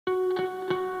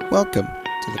Welcome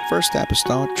to the First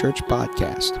Apostolic Church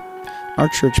Podcast. Our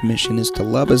church mission is to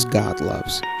love as God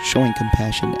loves, showing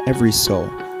compassion to every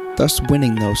soul, thus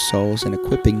winning those souls and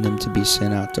equipping them to be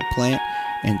sent out to plant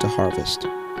and to harvest.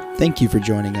 Thank you for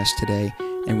joining us today,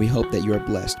 and we hope that you are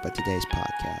blessed by today's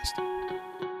podcast.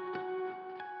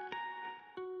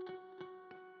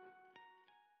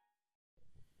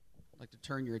 I'd like to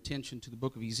turn your attention to the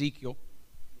book of Ezekiel,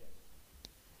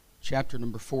 chapter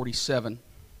number 47.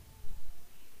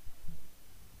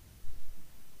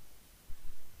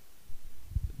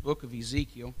 The book of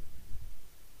Ezekiel,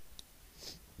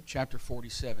 chapter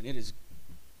 47. It is,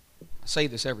 I say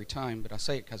this every time, but I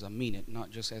say it because I mean it, not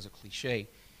just as a cliche.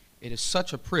 It is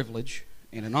such a privilege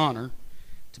and an honor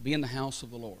to be in the house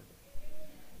of the Lord.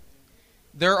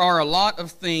 There are a lot of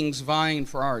things vying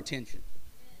for our attention.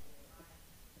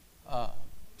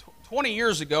 20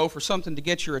 years ago, for something to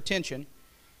get your attention,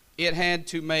 it had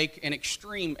to make an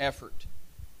extreme effort.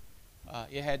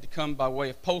 It had to come by way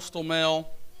of postal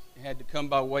mail. It had to come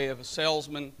by way of a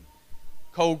salesman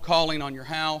cold calling on your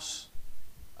house.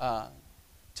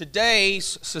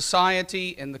 Today's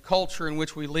society and the culture in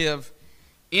which we live,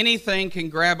 anything can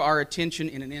grab our attention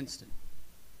in an instant.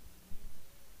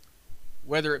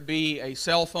 Whether it be a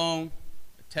cell phone,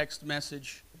 a text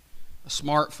message, a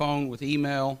smartphone with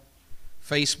email,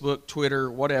 Facebook,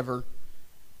 Twitter, whatever.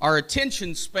 Our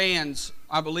attention spans,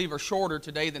 I believe, are shorter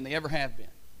today than they ever have been.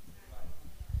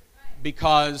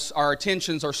 Because our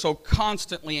attentions are so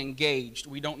constantly engaged,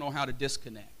 we don't know how to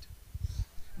disconnect.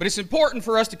 But it's important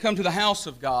for us to come to the house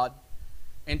of God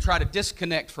and try to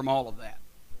disconnect from all of that.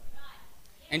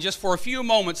 And just for a few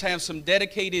moments have some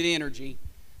dedicated energy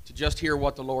to just hear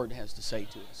what the Lord has to say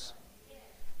to us.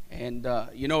 And,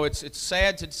 it's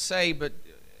sad to say, but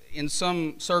in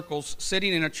some circles,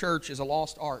 sitting in a church is a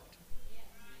lost art.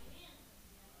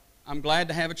 I'm glad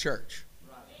to have a church.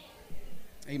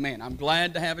 Amen. I'm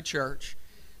glad to have a church.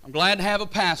 I'm glad to have a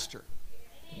pastor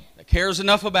that cares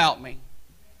enough about me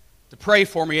to pray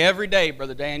for me every day,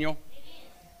 Brother Daniel.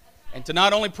 And to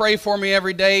not only pray for me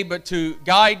every day, but to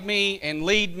guide me and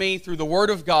lead me through the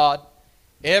Word of God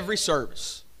every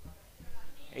service.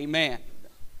 Amen.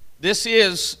 This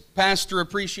is Pastor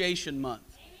Appreciation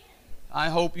Month. I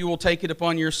hope you will take it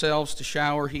upon yourselves to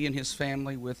shower he and his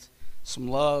family with some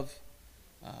love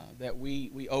that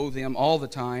we owe them all the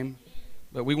time.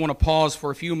 But we want to pause for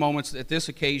a few moments at this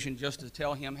occasion just to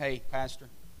tell him, hey, Pastor,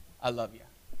 I love you.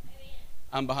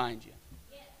 I'm behind you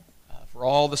for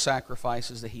all the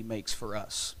sacrifices that he makes for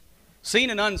us,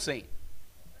 seen and unseen.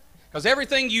 Because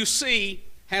everything you see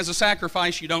has a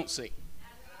sacrifice you don't see.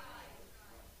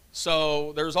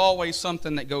 So there's always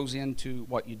something that goes into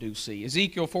what you do see.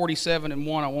 Ezekiel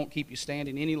 47:1, I won't keep you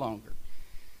standing any longer.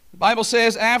 The Bible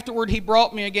says, afterward he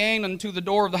brought me again unto the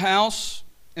door of the house,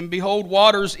 and behold,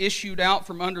 waters issued out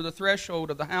from under the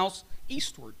threshold of the house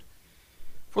eastward.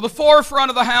 For the forefront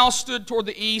of the house stood toward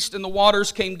the east, and the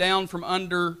waters came down from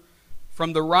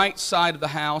the right side of the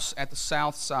house at the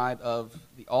south side of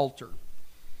the altar.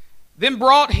 Then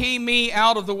brought he me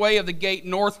out of the way of the gate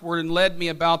northward, and led me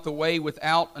about the way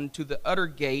without unto the utter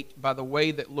gate by the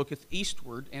way that looketh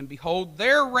eastward. And behold,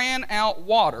 there ran out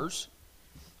waters,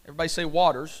 everybody say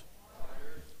waters,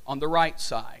 on the right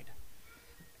side.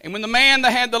 And when the man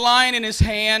that had the line in his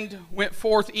hand went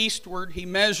forth eastward, he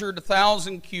measured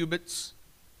 1,000 cubits.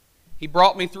 He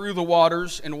brought me through the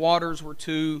waters, and waters were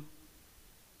to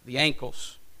the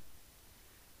ankles.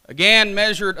 Again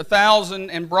measured 1,000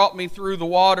 and brought me through the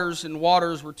waters, and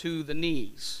waters were to the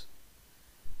knees.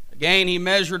 Again he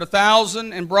measured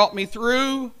 1,000 and brought me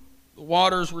through, the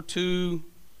waters were to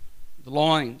the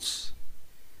loins.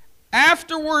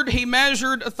 Afterward he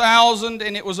measured 1,000,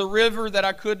 and it was a river that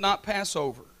I could not pass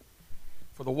over.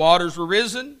 For the waters were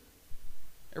risen.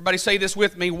 Everybody say this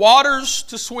with me. Waters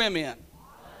to swim in.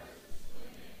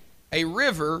 A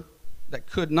river that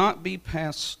could not be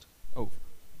passed over.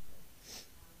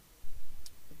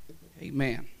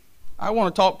 Amen. I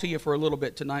want to talk to you for a little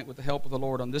bit tonight with the help of the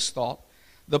Lord on this thought.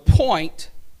 The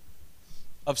point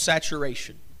of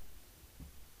saturation.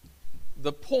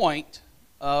 The point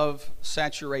of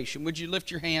saturation. Would you lift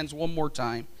your hands one more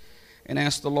time and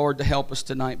ask the Lord to help us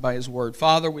tonight by His Word.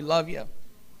 Father, we love you.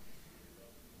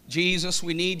 Jesus,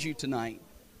 we need you tonight.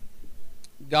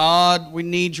 God, we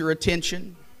need your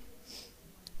attention.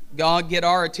 God, get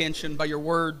our attention by your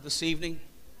word this evening.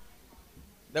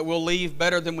 That we'll leave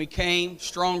better than we came,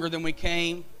 stronger than we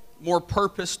came, more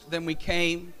purposed than we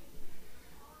came.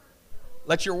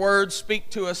 Let your word speak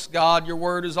to us, God. Your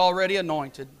word is already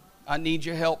anointed. I need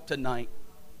your help tonight.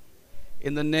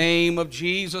 In the name of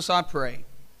Jesus, I pray.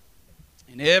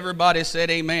 And everybody said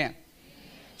amen.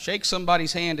 Shake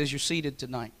somebody's hand as you're seated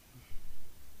tonight.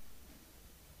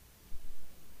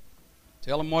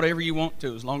 Tell them whatever you want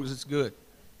to, as long as it's good.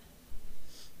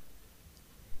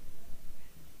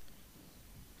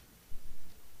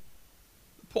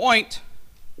 The point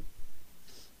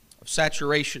of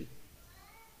saturation.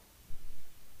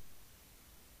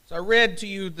 So I read to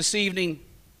you this evening,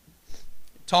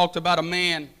 it talked about a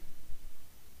man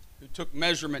who took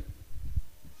measurement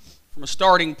from a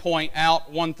starting point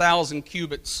out 1,000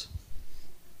 cubits.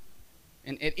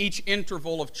 And at each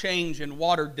interval of change in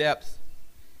water depth,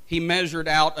 he measured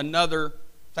out another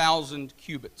 1,000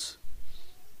 cubits.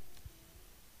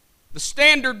 The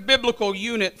standard biblical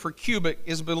unit for cubit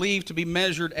is believed to be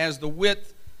measured as the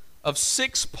width of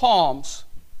 6 palms,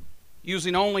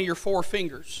 using only your 4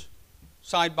 fingers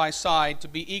side by side, to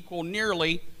be equal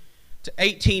nearly to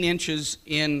 18 inches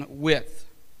in width.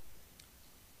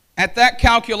 At that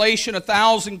calculation,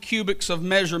 1,000 cubits of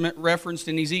measurement referenced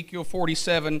in Ezekiel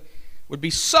 47 would be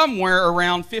somewhere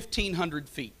around 1,500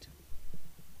 feet.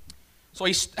 So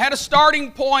he had a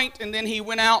starting point, and then he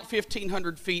went out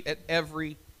 1,500 feet at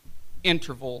every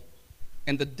interval,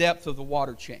 and the depth of the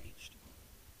water changed.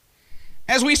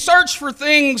 As we search for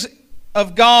things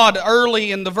of God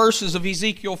early in the verses of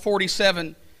Ezekiel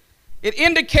 47, it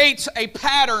indicates a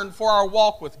pattern for our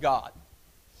walk with God.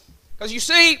 Because you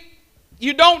see,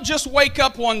 you don't just wake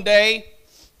up one day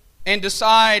and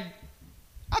decide,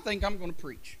 I think I'm going to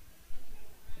preach.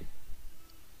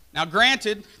 Now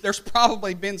granted, there's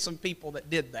probably been some people that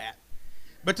did that.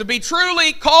 But to be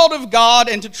truly called of God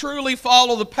and to truly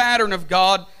follow the pattern of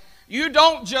God, you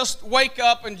don't just wake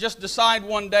up and just decide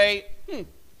one day,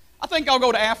 I think I'll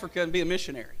go to Africa and be a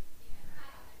missionary.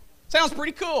 Sounds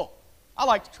pretty cool. I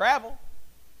like to travel.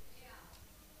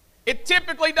 It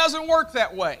typically doesn't work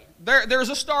that way. There's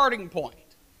a starting point.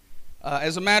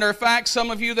 As a matter of fact,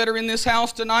 some of you that are in this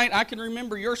house tonight, I can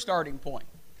remember your starting point.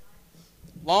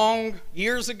 Long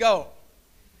years ago.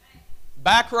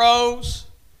 Back rows,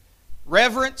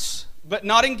 reverence but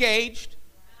not engaged,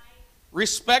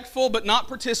 respectful but not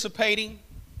participating,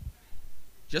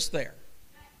 just there.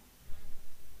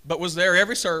 But was there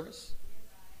every service.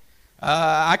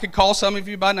 I could call some of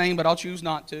you by name, but I'll choose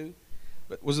not to.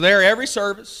 But was there every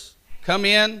service. Come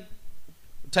in,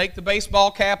 take the baseball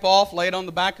cap off, lay it on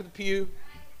the back of the pew.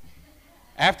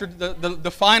 After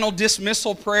the final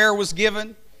dismissal prayer was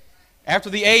given,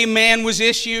 after the amen was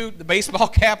issued, the baseball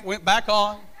cap went back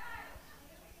on.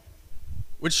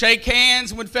 Would shake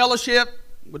hands, would fellowship,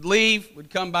 would leave,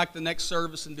 would come back the next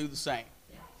service and do the same.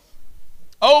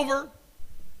 Over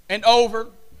and over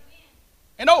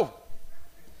and over.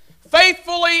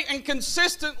 Faithfully and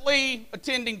consistently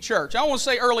attending church. I want to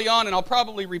say early on, and I'll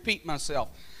probably repeat myself,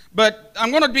 but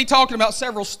I'm going to be talking about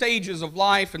several stages of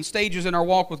life and stages in our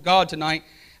walk with God tonight.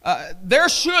 There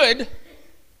should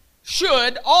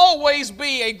always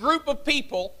be a group of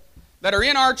people that are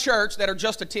in our church that are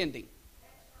just attending.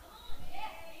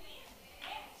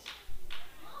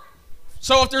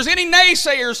 So if there's any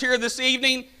naysayers here this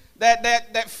evening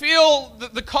that feel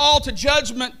the call to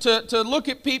judgment to look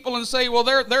at people and say, well,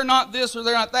 they're not this or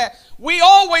they're not that, we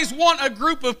always want a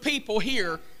group of people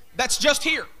here that's just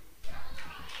here.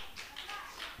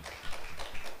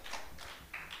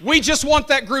 We just want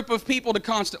that group of people to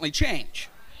constantly change.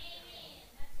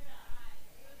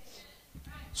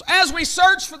 So as we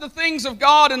search for the things of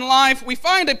God in life, we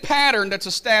find a pattern that's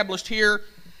established here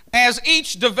as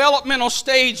each developmental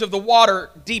stage of the water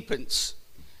deepens.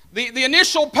 The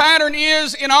initial pattern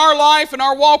is in our life and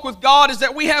our walk with God is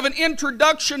that we have an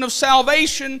introduction of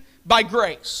salvation by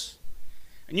grace.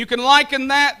 And you can liken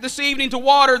that this evening to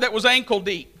water that was ankle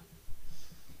deep.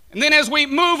 And then as we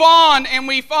move on and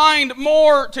we find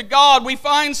more to God, we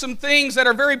find some things that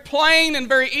are very plain and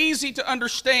very easy to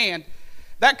understand.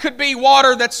 That could be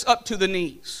water that's up to the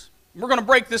knees. We're going to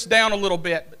break this down a little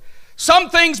bit. Some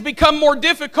things become more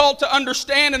difficult to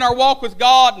understand in our walk with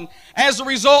God, and as a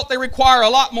result, they require a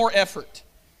lot more effort.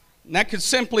 And that could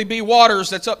simply be waters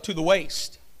that's up to the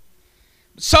waist.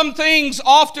 Some things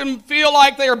often feel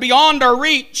like they are beyond our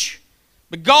reach,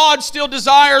 but God still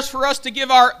desires for us to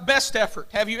give our best effort.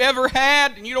 Have you ever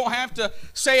had, and you don't have to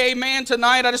say amen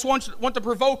tonight, I just want to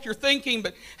provoke your thinking,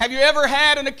 but have you ever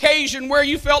had an occasion where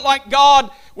you felt like God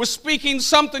was speaking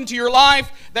something to your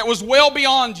life that was well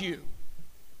beyond you?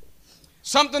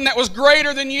 Something that was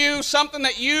greater than you, something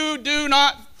that you do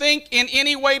not think in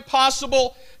any way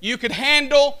possible you could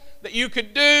handle, that you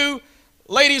could do.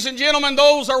 Ladies and gentlemen,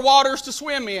 those are waters to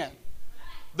swim in.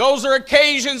 Those are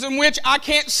occasions in which I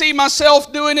can't see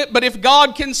myself doing it, but if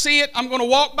God can see it, I'm going to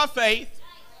walk by faith,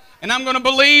 and I'm going to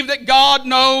believe that God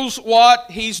knows what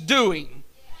He's doing.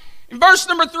 In verse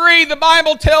number 3, the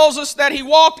Bible tells us that he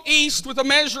walked east with a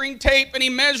measuring tape, and he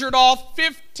measured off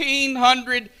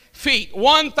 1,500 feet,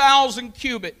 1,000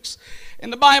 cubits.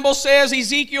 And the Bible says,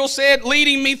 Ezekiel said,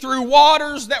 leading me through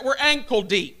waters that were ankle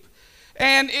deep.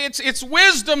 And it's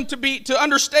wisdom to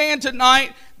understand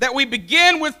tonight that we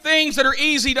begin with things that are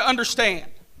easy to understand.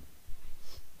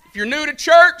 If you're new to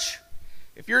church,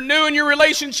 if you're new in your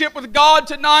relationship with God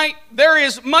tonight, there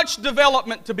is much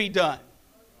development to be done.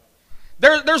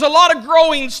 There's a lot of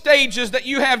growing stages that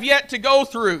you have yet to go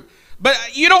through. But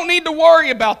you don't need to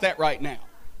worry about that right now.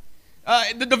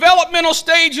 The developmental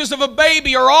stages of a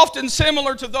baby are often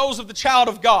similar to those of the child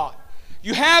of God.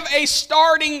 You have a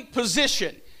starting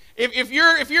position. If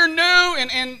you're new,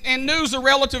 and new is a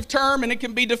relative term and it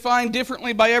can be defined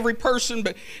differently by every person,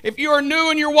 but if you are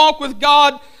new in your walk with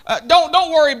God,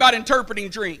 don't worry about interpreting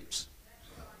dreams.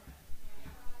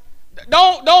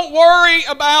 Don't worry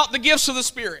about the gifts of the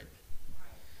Spirit.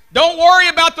 Don't worry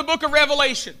about the book of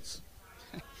Revelations.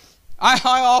 I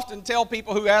often tell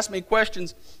people who ask me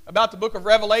questions about the book of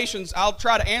Revelations, I'll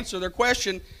try to answer their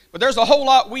question, but there's a whole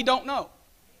lot we don't know.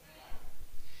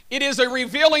 It is a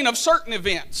revealing of certain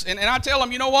events. And I tell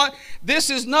them, you know what? This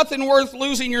is nothing worth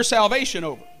losing your salvation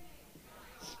over.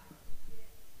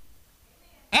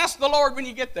 Ask the Lord when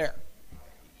you get there.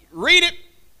 Read it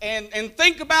and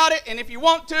think about it. And if you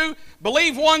want to,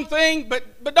 believe one thing,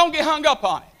 but don't get hung up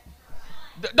on it.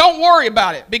 Don't worry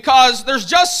about it, because there's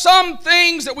just some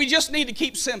things that we just need to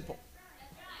keep simple.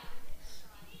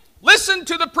 Listen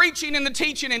to the preaching and the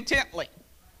teaching intently.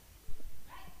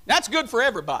 That's good for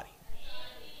everybody,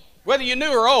 whether you're new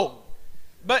or old.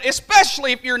 But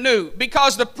especially if you're new,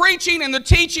 because the preaching and the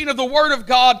teaching of the Word of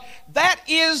God, that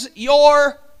is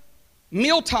your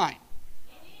mealtime.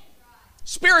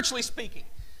 Spiritually speaking.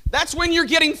 That's when you're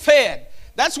getting fed.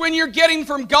 That's when you're getting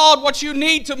from God what you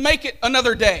need to make it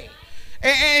another day.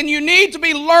 And you need to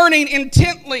be learning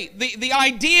intently the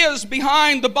ideas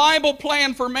behind the Bible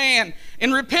plan for man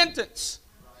in repentance,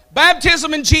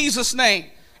 baptism in Jesus' name,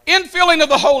 infilling of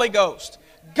the Holy Ghost,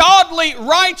 godly,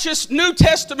 righteous New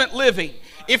Testament living.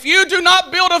 If you do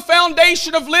not build a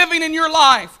foundation of living in your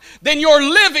life, then your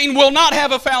living will not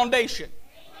have a foundation.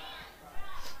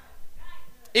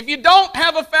 If you don't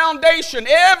have a foundation,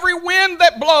 every wind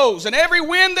that blows and every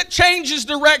wind that changes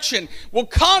direction will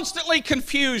constantly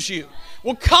confuse you,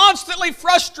 will constantly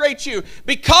frustrate you,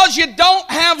 because you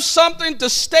don't have something to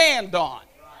stand on.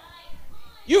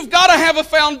 You've got to have a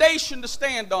foundation to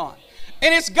stand on.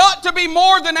 And it's got to be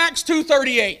more than Acts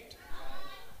 2:38.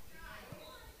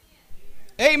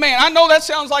 Amen. I know that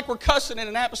sounds like we're cussing in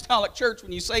an apostolic church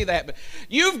when you say that, but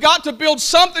you've got to build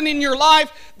something in your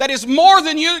life that is more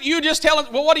than you just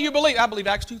telling, well, what do you believe? I believe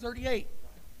Acts 2:38.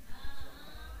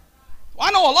 Well,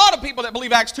 I know a lot of people that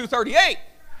believe Acts 2:38,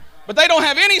 but they don't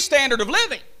have any standard of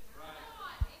living.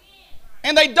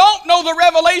 And they don't know the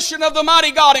revelation of the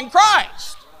mighty God in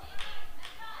Christ.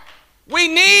 We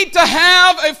need to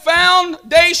have a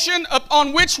foundation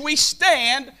upon which we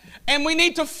stand, and we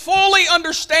need to fully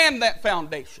understand that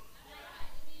foundation.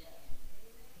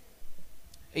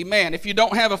 Amen. If you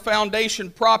don't have a foundation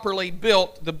properly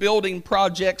built, the building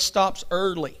project stops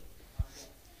early.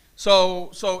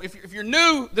 So if you're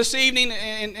new this evening,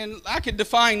 and I could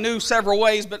define new several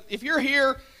ways, but if you're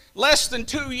here less than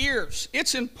 2 years,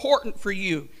 it's important for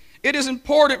you. It is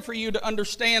important for you to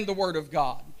understand the Word of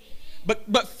God.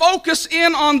 But focus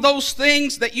in on those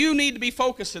things that you need to be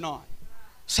focusing on.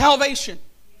 Salvation.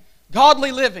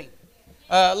 Godly living.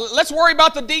 Let's worry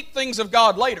about the deep things of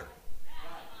God later.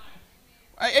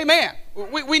 Amen.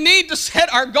 We need to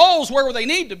set our goals where they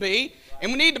need to be,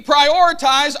 and we need to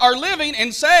prioritize our living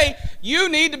and say, you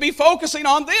need to be focusing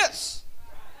on this.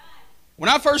 When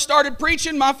I first started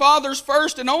preaching, my father's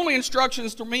first and only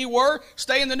instructions to me were,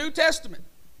 stay in the New Testament.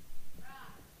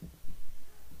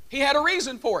 He had a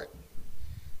reason for it.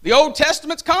 The Old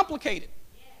Testament's complicated.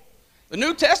 The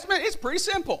New Testament, it's pretty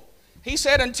simple. He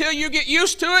said, until you get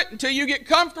used to it, until you get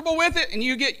comfortable with it, and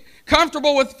you get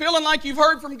comfortable with feeling like you've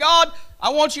heard from God, I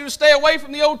want you to stay away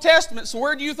from the Old Testament. So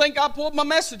where do you think I pulled my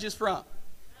messages from?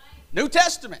 New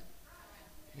Testament.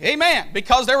 Amen.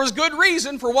 Because there was good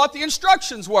reason for what the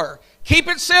instructions were. Keep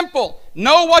it simple.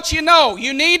 Know what you know.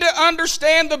 You need to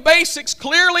understand the basics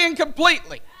clearly and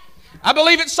completely. I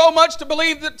believe it so much to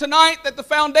believe that tonight that the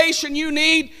foundation you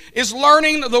need is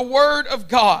learning the Word of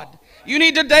God. You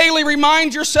need to daily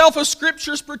remind yourself of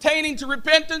scriptures pertaining to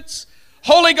repentance,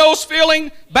 Holy Ghost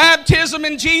filling, baptism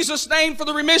in Jesus' name for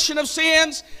the remission of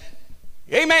sins.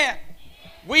 Amen.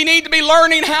 We need to be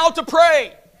learning how to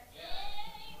pray.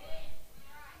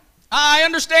 I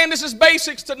understand this is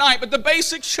basics tonight, but the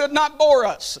basics should not bore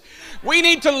us. We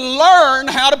need to learn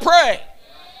how to pray.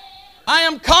 I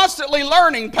am constantly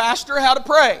learning, Pastor, how to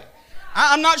pray.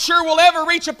 I'm not sure we'll ever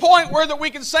reach a point where that we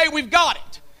can say we've got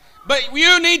it. But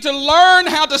you need to learn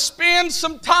how to spend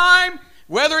some time,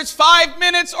 whether it's 5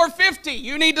 minutes or 50.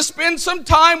 You need to spend some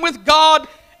time with God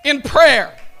in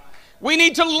prayer. We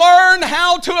need to learn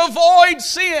how to avoid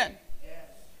sin.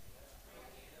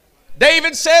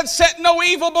 David said, set no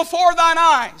evil before thine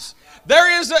eyes.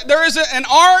 There is an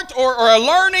art or a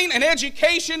learning, an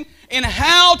education in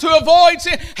how to avoid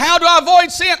sin. How do I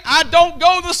avoid sin? I don't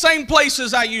go the same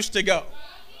places I used to go.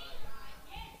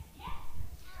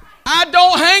 I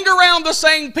don't hang around the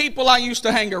same people I used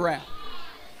to hang around.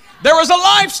 There was a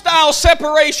lifestyle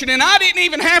separation, and I didn't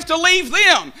even have to leave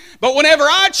them. But whenever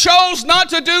I chose not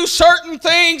to do certain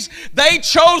things, they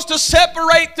chose to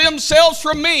separate themselves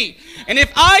from me. And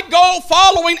if I go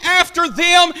following after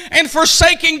them and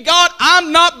forsaking God,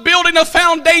 I'm not building a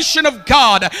foundation of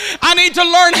God. I need to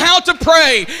learn how to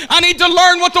pray. I need to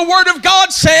learn what the Word of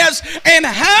God says and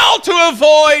how to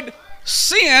avoid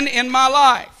sin in my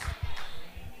life.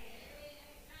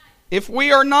 If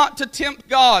we are not to tempt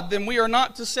God, then we are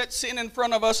not to set sin in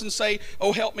front of us and say,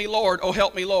 oh, help me, Lord. Oh,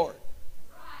 help me, Lord.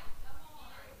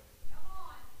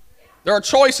 There are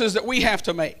choices that we have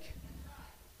to make.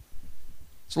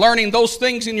 It's learning those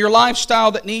things in your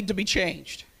lifestyle that need to be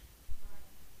changed.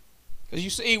 Because you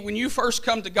see, when you first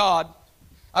come to God,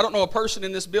 I don't know a person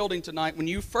in this building tonight, when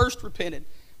you first repented,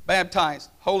 baptized,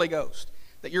 Holy Ghost,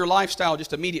 that your lifestyle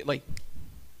just immediately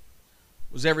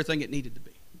was everything it needed to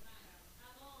be.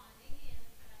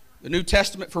 The New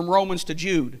Testament from Romans to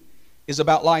Jude is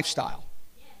about lifestyle.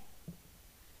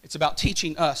 It's about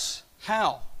teaching us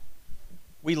how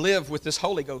we live with this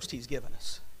Holy Ghost He's given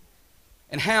us,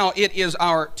 and how it is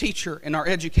our teacher and our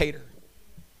educator,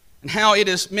 and how it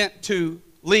is meant to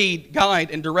lead, guide,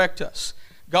 and direct us.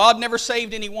 God never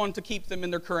saved anyone to keep them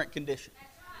in their current condition.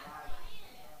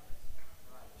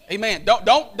 Amen.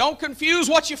 Don't confuse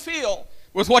what you feel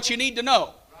with what you need to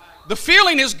know. The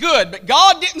feeling is good, but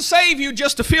God didn't save you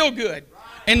just to feel good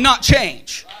and not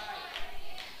change.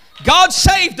 God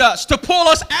saved us to pull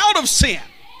us out of sin,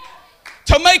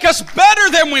 to make us better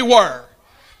than we were,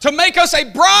 to make us a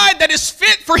bride that is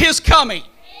fit for His coming.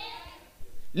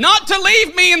 Not to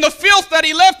leave me in the filth that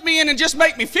He left me in and just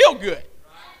make me feel good.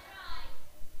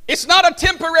 It's not a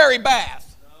temporary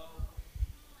bath.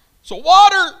 So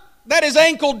water that is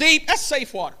ankle deep, that's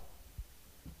safe water.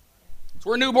 It's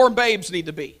where newborn babes need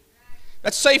to be.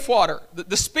 That's safe water.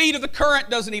 The speed of the current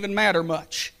doesn't even matter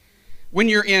much when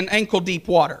you're in ankle-deep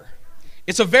water.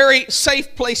 It's a very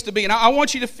safe place to be. And I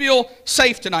want you to feel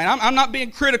safe tonight. I'm not being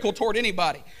critical toward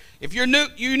anybody. If you're new,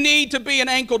 you need to be in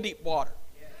ankle-deep water.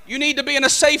 You need to be in a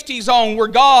safety zone where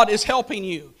God is helping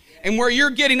you and where you're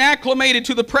getting acclimated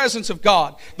to the presence of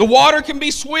God. The water can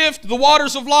be swift. The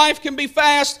waters of life can be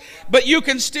fast. But you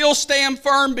can still stand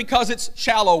firm because it's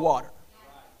shallow water.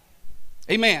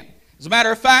 Amen. As a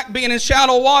matter of fact, being in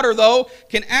shallow water, though,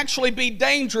 can actually be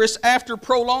dangerous after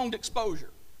prolonged exposure.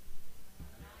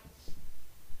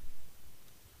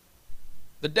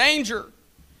 The danger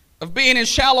of being in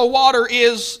shallow water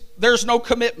is there's no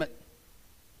commitment.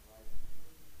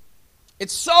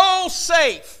 It's so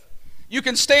safe, you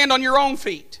can stand on your own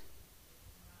feet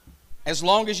as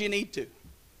long as you need to,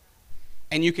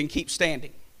 and you can keep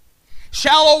standing.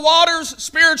 Shallow waters,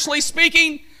 spiritually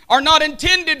speaking, are not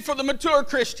intended for the mature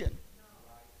Christian.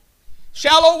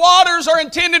 Shallow waters are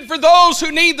intended for those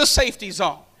who need the safety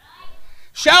zone.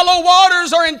 Shallow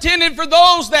waters are intended for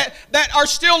those that are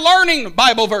still learning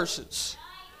Bible verses.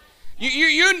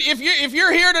 If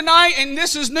you're here tonight and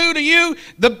this is new to you,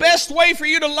 the best way for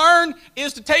you to learn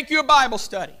is to take you a Bible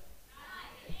study.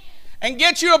 And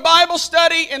get you a Bible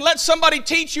study and let somebody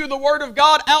teach you the Word of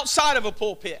God outside of a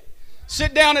pulpit.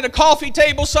 Sit down at a coffee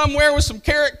table somewhere with some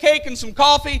carrot cake and some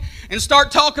coffee and start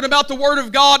talking about the Word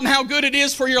of God and how good it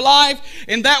is for your life.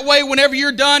 And that way, whenever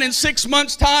you're done in 6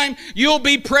 months' time, you'll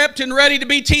be prepped and ready to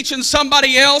be teaching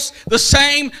somebody else the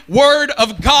same Word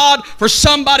of God for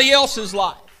somebody else's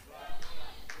life.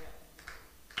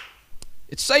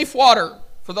 It's safe water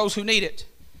for those who need it.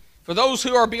 For those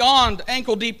who are beyond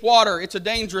ankle-deep water, it's a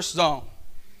dangerous zone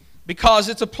because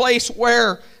it's a place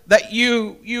where that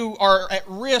you are at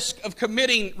risk of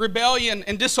committing rebellion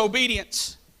and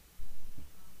disobedience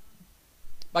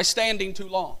by standing too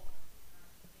long.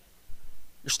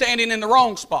 You're standing in the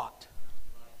wrong spot.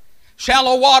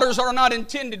 Shallow waters are not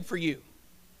intended for you.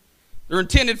 They're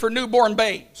intended for newborn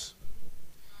babes.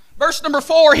 Verse number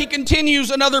 4, he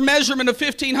continues another measurement of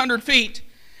 1,500 feet.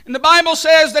 And the Bible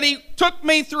says that he took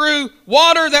me through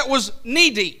water that was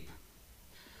knee-deep.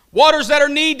 Waters that are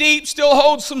knee-deep still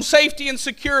hold some safety and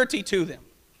security to them.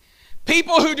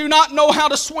 People who do not know how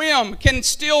to swim can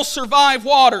still survive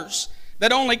waters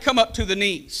that only come up to the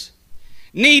knees.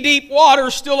 Knee-deep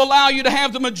waters still allow you to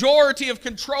have the majority of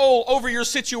control over your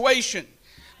situation,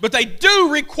 but they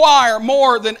do require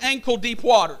more than ankle-deep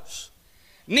waters.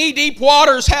 Knee-deep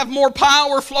waters have more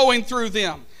power flowing through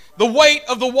them. The weight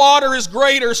of the water is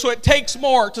greater, so it takes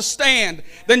more to stand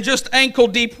than just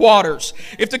ankle-deep waters.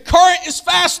 If the current is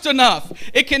fast enough,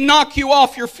 it can knock you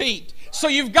off your feet. So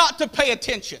you've got to pay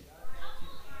attention.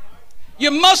 You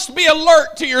must be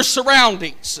alert to your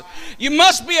surroundings. You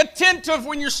must be attentive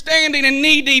when you're standing in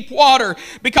knee-deep water,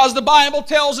 because the Bible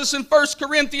tells us in 1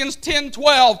 Corinthians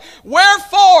 10:12,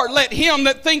 "Wherefore let him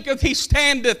that thinketh he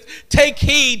standeth take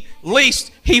heed lest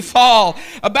he fall."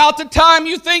 About the time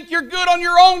you think you're good on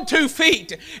your own 2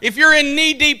 feet, if you're in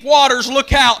knee-deep waters,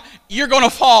 look out. You're going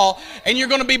to fall, and you're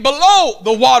going to be below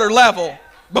the water level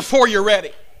before you're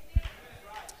ready.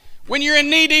 When you're in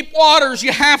knee-deep waters,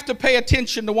 you have to pay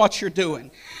attention to what you're doing.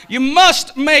 You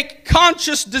must make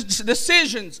conscious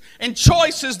decisions and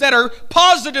choices that are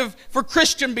positive for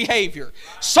Christian behavior.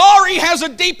 Sorry has a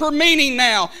deeper meaning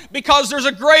now because there's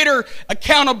a greater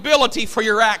accountability for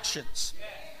your actions.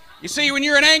 You see, when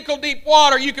you're in ankle-deep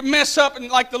water, you can mess up and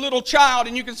like the little child,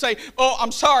 and you can say, "Oh,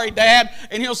 I'm sorry, Dad."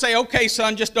 And he'll say, "Okay,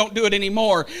 son, just don't do it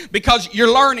anymore," because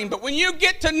you're learning. But when you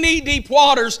get to knee-deep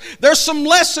waters, there's some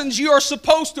lessons you are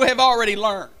supposed to have already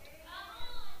learned.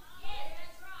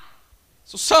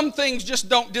 So some things just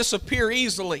don't disappear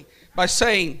easily by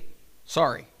saying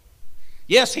sorry.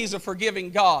 Yes, He's a forgiving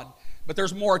God, but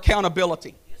there's more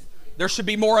accountability. There should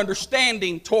be more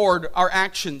understanding toward our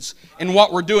actions and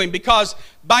what we're doing, because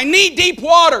by knee-deep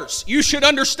waters, you should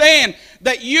understand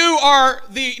that you are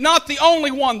not the only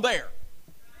one there.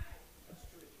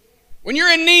 When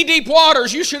you're in knee-deep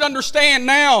waters, you should understand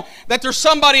now that there's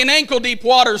somebody in ankle-deep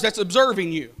waters that's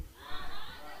observing you.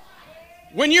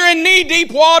 When you're in knee-deep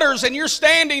waters and you're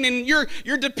standing and you're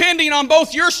depending on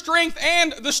both your strength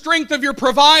and the strength of your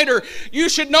provider, you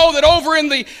should know that over in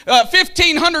the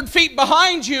 1,500 feet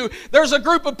behind you, there's a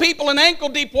group of people in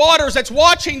ankle-deep waters that's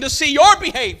watching to see your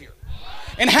behavior.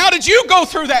 And how did you go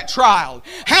through that trial?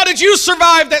 How did you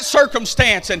survive that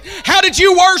circumstance? And how did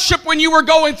you worship when you were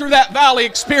going through that valley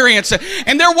experience?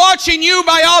 And they're watching you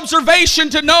by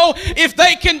observation to know if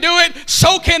they can do it,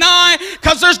 so can I.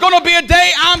 Because there's going to be a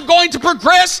day I'm going to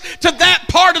progress to that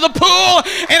part of the pool.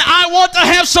 And I want to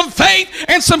have some faith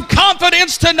and some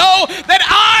confidence to know that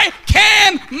I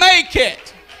can make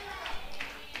it.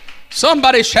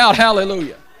 Somebody shout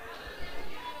hallelujah.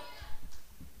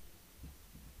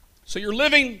 So you're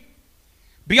living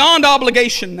beyond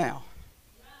obligation now.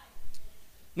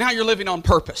 Now you're living on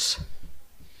purpose.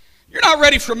 You're not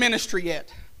ready for ministry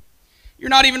yet. You're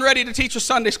not even ready to teach a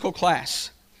Sunday school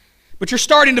class. But you're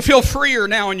starting to feel freer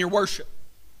now in your worship.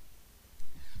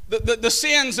 The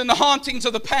sins and the hauntings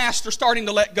of the past are starting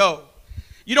to let go.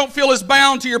 You don't feel as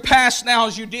bound to your past now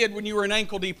as you did when you were in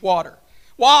ankle-deep water.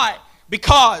 Why?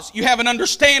 Because you have an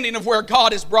understanding of where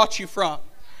God has brought you from.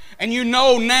 And you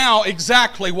know now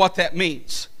exactly what that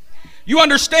means. You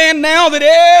understand now that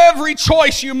every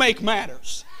choice you make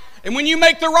matters. And when you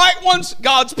make the right ones,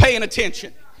 God's paying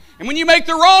attention. And when you make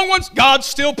the wrong ones, God's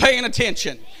still paying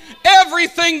attention.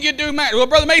 Everything you do matters. Well,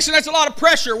 Brother Mason, that's a lot of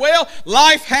pressure. Well,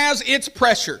 life has its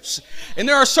pressures. And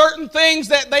there are certain things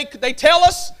that they tell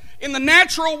us in the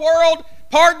natural world,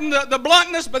 pardon the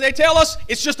bluntness, but they tell us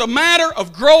it's just a matter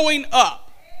of growing up.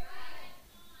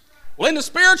 Well, in the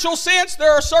spiritual sense,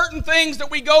 there are certain things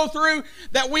that we go through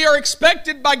that we are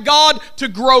expected by God to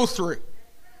grow through.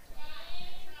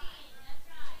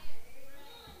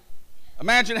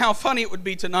 Imagine how funny it would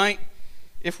be tonight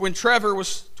if when Trevor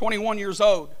was 21 years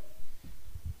old,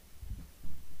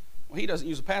 well, he doesn't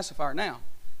use a pacifier now,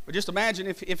 but just imagine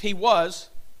if he was,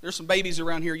 there's some babies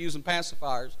around here using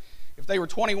pacifiers, if they were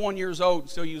 21 years old and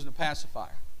still using a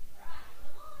pacifier.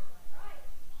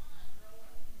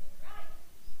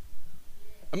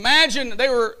 Imagine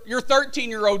your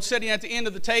 13-year-old sitting at the end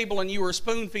of the table and you were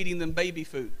spoon feeding them baby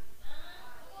food.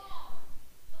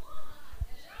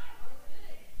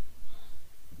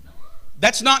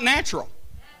 That's not natural.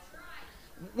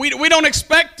 We don't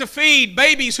expect to feed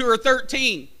babies who are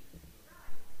 13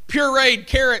 pureed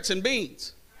carrots and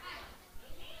beans.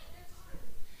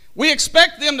 We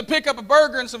expect them to pick up a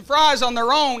burger and some fries on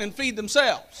their own and feed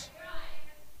themselves.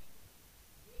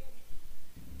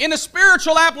 In a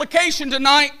spiritual application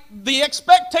tonight, the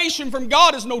expectation from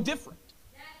God is no different.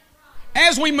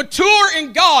 As we mature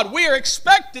in God, we are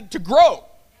expected to grow.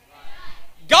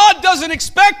 God doesn't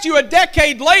expect you a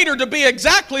decade later to be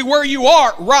exactly where you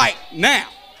are right now.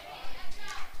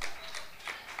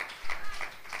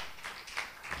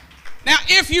 Now,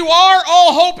 if you are,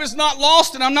 all hope is not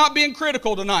lost, and I'm not being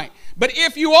critical tonight. But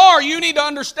if you are, you need to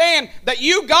understand that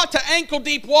you got to ankle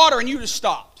deep water and you just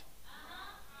stopped.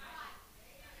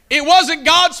 It wasn't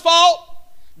God's fault.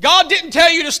 God didn't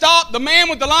tell you to stop. The man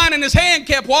with the line in his hand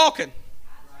kept walking.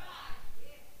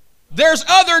 There's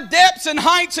other depths and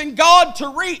heights in God to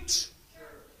reach.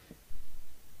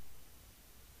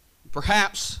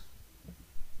 Perhaps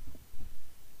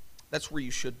that's where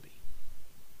you should be.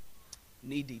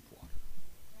 Knee-deep water.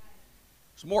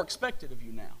 There's more expected of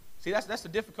you now. See, that's the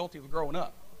difficulty of growing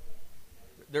up.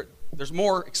 There's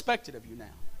more expected of you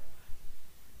now.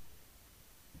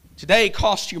 Today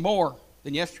costs you more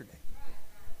than yesterday.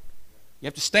 You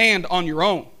have to stand on your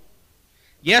own.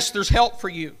 Yes, there's help for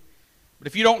you. But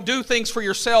if you don't do things for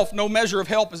yourself, no measure of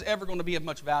help is ever going to be of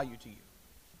much value to you.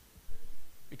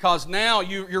 Because now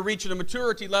you're reaching a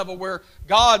maturity level where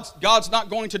God's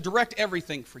not going to direct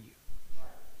everything for you.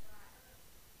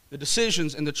 The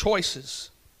decisions and the choices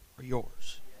are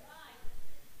yours.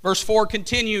 Verse 4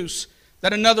 continues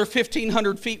that another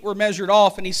 1,500 feet were measured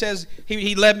off, and he says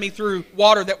he led me through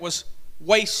water that was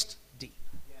waist deep.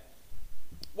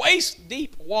 Waist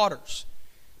deep waters.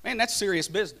 Man, that's serious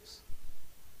business.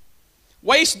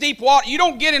 Waist deep water. You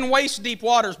don't get in waist deep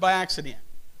waters by accident.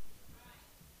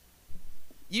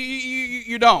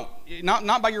 You don't.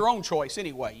 Not by your own choice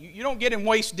anyway. You don't get in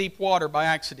waist deep water by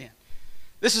accident.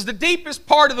 This is the deepest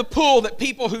part of the pool that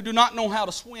people who do not know how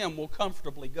to swim will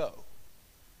comfortably go.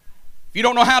 If you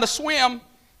don't know how to swim,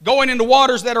 going into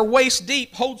waters that are waist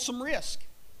deep holds some risk.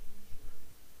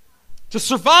 To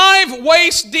survive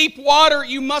waist deep water,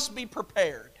 you must be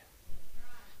prepared.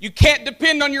 You can't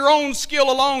depend on your own skill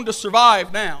alone to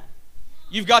survive now.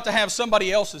 You've got to have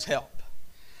somebody else's help.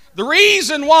 The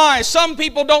reason why some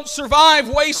people don't survive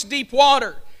waist deep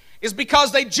water is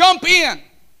because they jump in,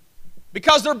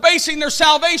 because they're basing their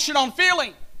salvation on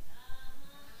feeling.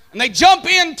 And they jump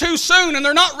in too soon and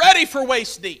they're not ready for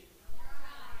waist deep.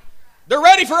 They're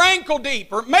ready for ankle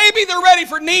deep, or maybe they're ready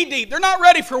for knee deep. They're not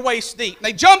ready for waist deep.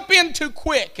 They jump in too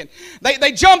quick, and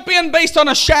they jump in based on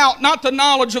a shout, not the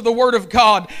knowledge of the Word of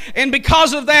God. And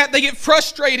because of that, they get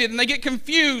frustrated and they get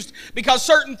confused because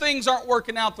certain things aren't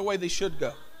working out the way they should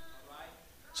go.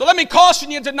 So let me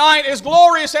caution you tonight, as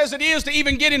glorious as it is to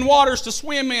even get in waters to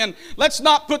swim in, let's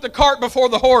not put the cart before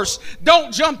the horse.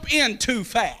 Don't jump in too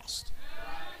fast.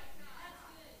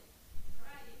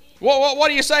 What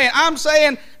are you saying? I'm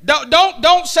saying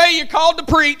don't say you're called to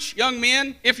preach, young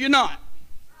men, if you're not.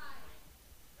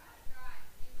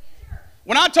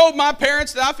 When I told my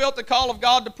parents that I felt the call of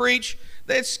God to preach,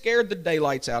 that scared the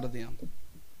daylights out of them.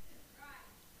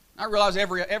 I realize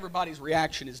everybody's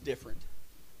reaction is different.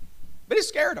 But it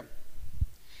scared them.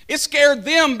 It scared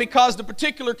them because the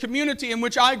particular community in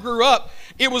which I grew up,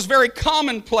 it was very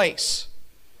commonplace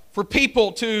for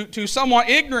people to somewhat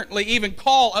ignorantly even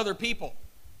call other people,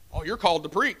 oh, you're called to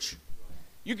preach.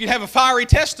 You could have a fiery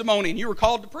testimony and you were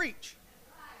called to preach.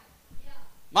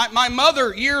 My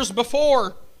mother, years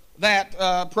before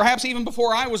that, perhaps even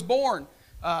before I was born,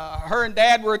 her and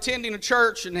Dad were attending a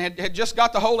church and had just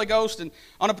got the Holy Ghost. And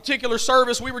on a particular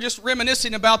service, we were just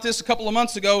reminiscing about this a couple of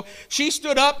months ago. She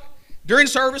stood up during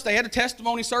service. They had a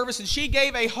testimony service, and she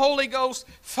gave a Holy Ghost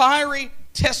fiery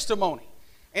testimony.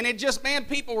 And it just, man,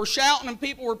 people were shouting and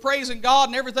people were praising God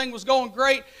and everything was going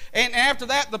great. And after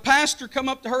that, the pastor come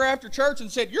up to her after church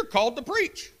and said, you're called to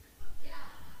preach.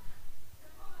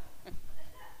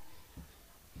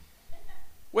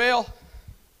 Well,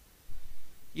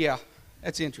 yeah,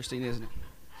 that's interesting, isn't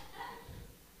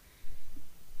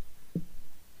it?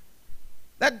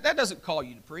 That doesn't call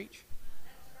you to preach.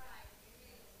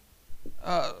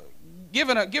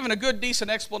 Giving a good,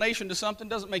 decent explanation to something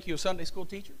doesn't make you a Sunday school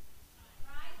teacher.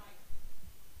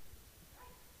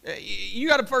 You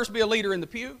got to first be a leader in the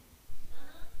pew.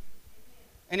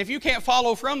 And if you can't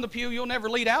follow from the pew, you'll never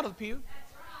lead out of the pew.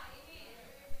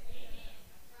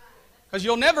 Because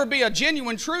you'll never be a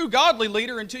genuine, true, godly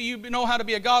leader until you know how to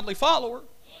be a godly follower.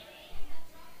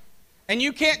 And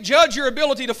you can't judge your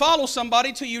ability to follow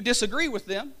somebody till you disagree with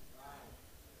them.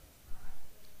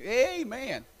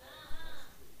 Amen.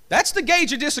 That's the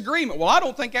gauge of disagreement. Well, I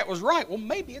don't think that was right. Well,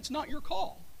 maybe it's not your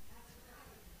call.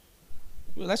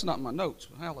 Well, that's not in my notes.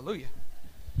 Hallelujah.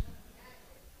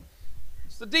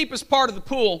 It's the deepest part of the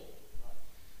pool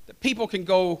that people can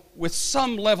go with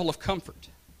some level of comfort.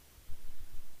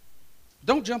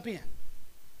 Don't jump in,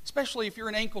 especially if you're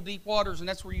in ankle-deep waters and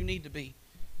that's where you need to be.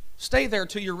 Stay there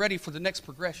till you're ready for the next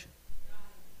progression.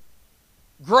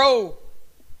 Grow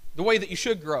the way that you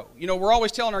should grow. You know, we're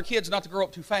always telling our kids not to grow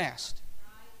up too fast.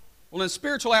 Well, in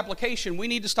spiritual application, we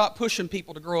need to stop pushing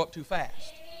people to grow up too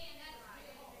fast.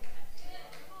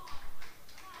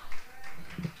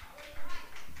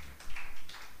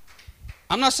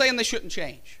 I'm not saying they shouldn't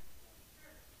change.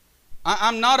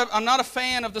 I'm not a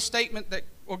fan of the statement that,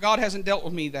 well, God hasn't dealt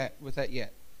with me with that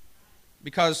yet.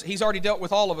 Because He's already dealt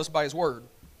with all of us by His Word.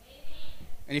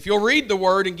 And if you'll read the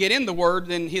Word and get in the Word,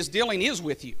 then His dealing is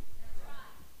with you.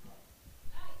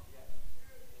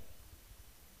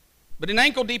 But in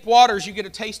ankle-deep waters, you get a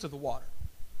taste of the water.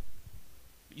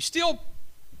 But you still,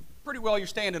 pretty well, you're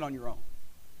standing on your own.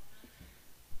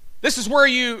 This is where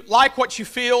you like what you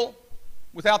feel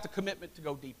without the commitment to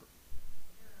go deeper.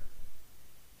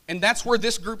 And that's where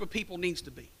this group of people needs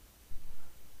to be.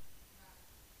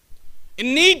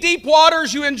 In knee-deep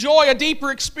waters, you enjoy a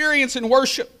deeper experience in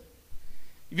worship.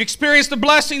 You've experienced the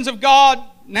blessings of God.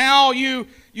 Now you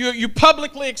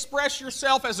publicly express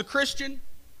yourself as a Christian.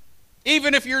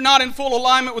 Even if you're not in full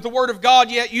alignment with the Word of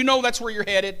God yet, you know that's where you're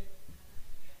headed.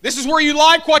 This is where you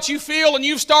like what you feel and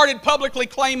you've started publicly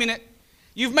claiming it.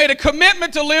 You've made a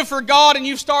commitment to live for God and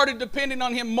you've started depending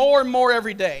on Him more and more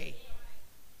every day.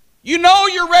 You know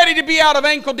you're ready to be out of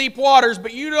ankle-deep waters,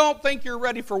 but you don't think you're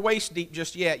ready for waist-deep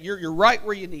just yet. You're right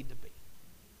where you need to be.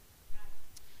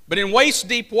 But in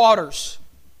waist-deep waters,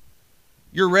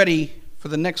 you're ready for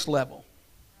the next level.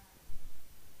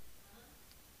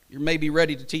 You're maybe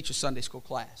ready to teach a Sunday school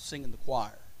class, sing in the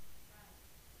choir,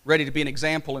 ready to be an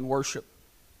example in worship.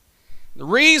 The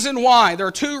reason why, there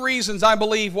are two reasons I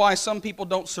believe why some people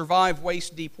don't survive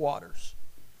waist-deep waters,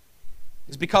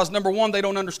 is because, number one, they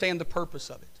don't understand the purpose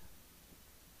of it.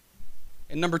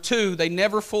 And number two, they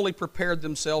never fully prepared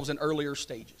themselves in earlier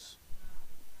stages.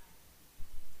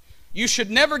 You should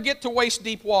never get to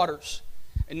waist-deep waters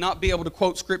and not be able to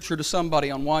quote Scripture to somebody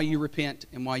on why you repent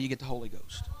and why you get the Holy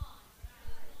Ghost.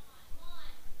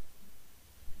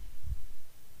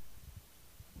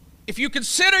 If you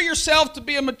consider yourself to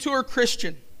be a mature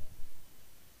Christian,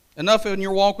 enough in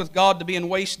your walk with God to be in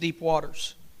waist-deep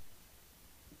waters,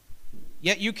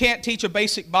 yet you can't teach a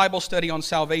basic Bible study on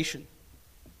salvation,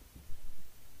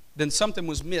 then something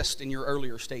was missed in your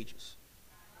earlier stages.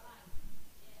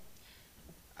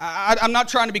 I'm not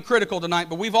trying to be critical tonight,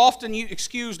 but we've often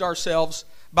excused ourselves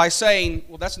by saying,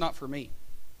 well, that's not for me.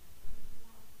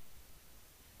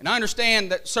 And I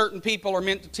understand that certain people are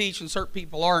meant to teach and certain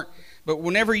people aren't. But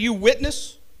whenever you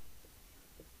witness,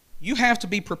 you have to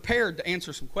be prepared to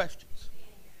answer some questions.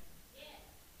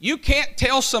 You can't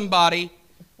tell somebody,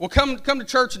 well, come to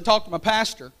church and talk to my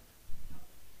pastor,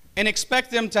 and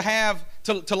expect them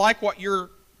to like what you're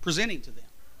presenting to them.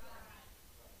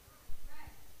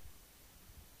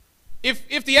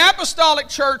 If the apostolic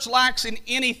church lacks in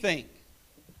anything,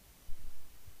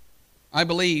 I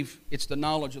believe it's the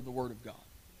knowledge of the Word of God.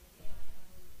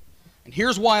 And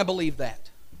here's why I believe that.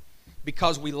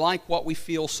 Because we like what we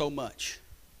feel so much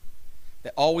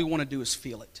that all we want to do is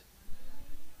feel it.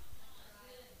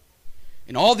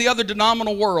 In all the other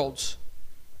denominational worlds,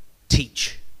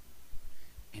 teach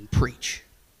and preach.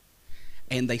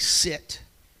 And they sit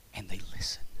and they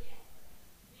listen.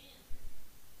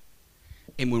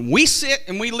 And when we sit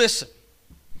and we listen,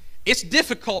 it's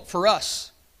difficult for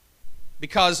us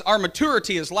because our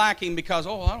maturity is lacking because,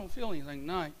 oh, I don't feel anything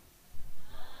tonight.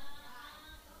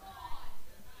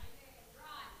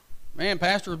 Man,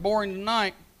 pastor was boring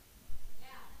tonight.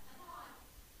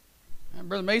 And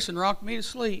Brother Mason rocked me to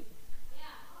sleep.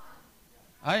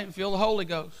 I didn't feel the Holy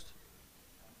Ghost.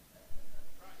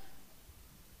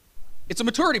 It's a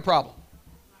maturity problem.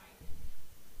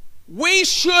 We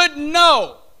should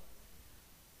know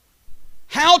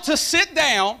how to sit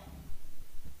down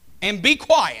and be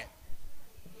quiet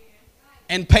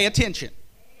and pay attention.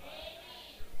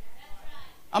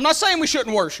 I'm not saying we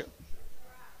shouldn't worship.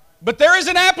 But there is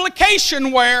an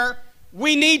application where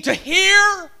we need to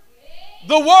hear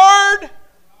the Word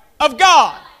of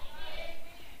God.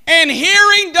 And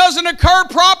hearing doesn't occur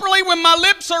properly when my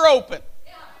lips are open.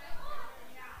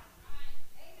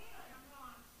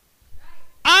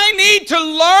 I need to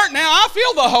learn. Now, I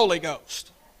feel the Holy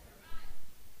Ghost.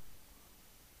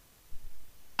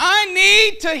 I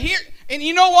need to hear. And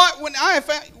you know what?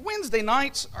 Wednesday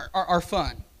nights are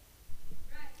fun.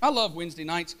 I love Wednesday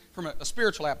nights from a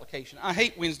spiritual application. I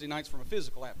hate Wednesday nights from a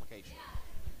physical application.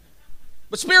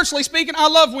 But spiritually speaking, I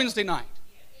love Wednesday night.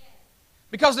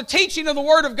 Because the teaching of the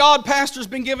Word of God pastor's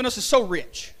been giving us is so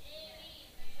rich.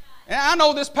 And I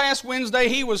know this past Wednesday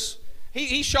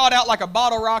he shot out like a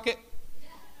bottle rocket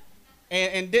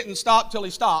and didn't stop till he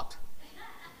stopped.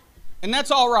 And that's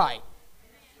all right.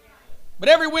 But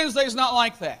every Wednesday is not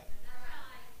like that.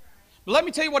 But let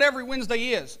me tell you what every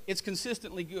Wednesday is. It's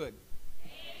consistently good.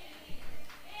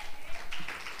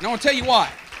 And I want to tell you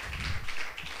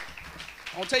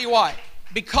why.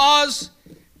 Because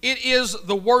it is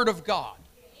the Word of God.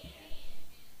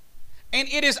 And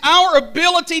it is our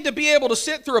ability to be able to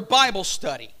sit through a Bible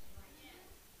study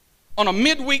on a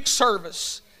midweek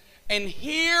service and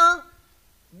hear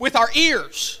with our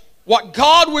ears what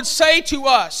God would say to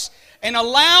us and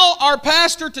allow our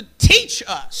pastor to teach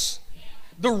us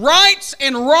the rights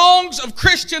and wrongs of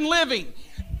Christian living.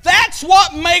 That's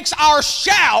what makes our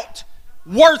shout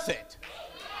worth it.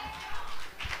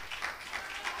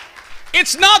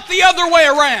 It's not the other way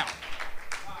around.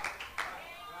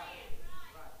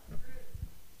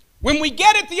 When we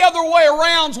get it the other way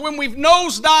around is when we've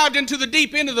nosedived into the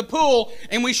deep end of the pool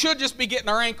and we should just be getting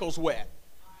our ankles wet.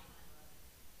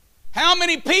 How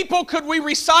many people could we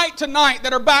recite tonight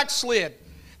that are backslid,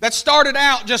 that started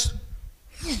out just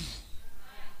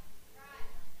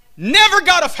never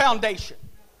got a foundation,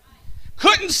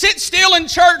 couldn't sit still in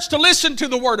church to listen to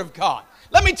the Word of God?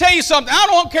 Let me tell you something. I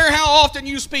don't care how often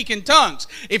you speak in tongues.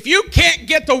 If you can't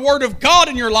get the Word of God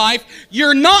in your life,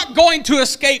 you're not going to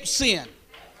escape sin.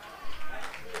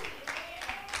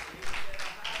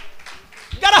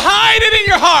 You got to hide it in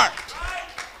your heart.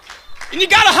 And you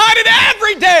got to hide it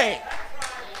every day.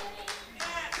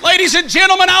 Ladies and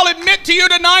gentlemen, I'll admit to you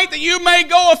tonight that you may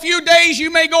go a few days,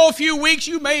 you may go a few weeks,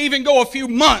 you may even go a few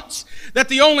months, that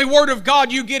the only Word of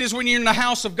God you get is when you're in the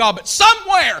house of God. But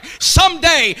somewhere,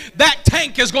 someday, that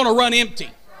tank is going to run empty.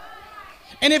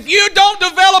 And if you don't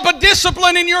develop a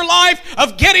discipline in your life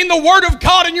of getting the Word of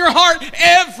God in your heart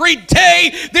every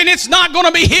day, then it's not going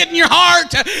to be hid in your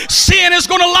heart. Sin is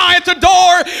going to lie at the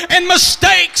door, and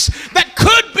mistakes that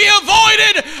could be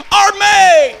avoided are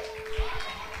made.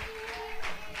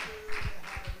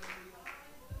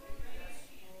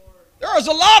 There is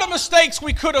a lot of mistakes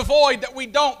we could avoid that we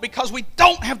don't because we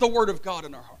don't have the Word of God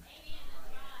in our heart.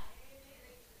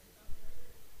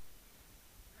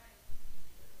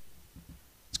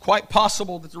 It's quite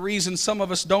possible that the reason some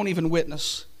of us don't even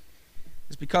witness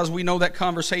is because we know that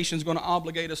conversation is going to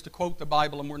obligate us to quote the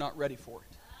Bible and we're not ready for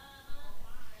it.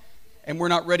 And we're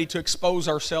not ready to expose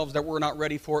ourselves that we're not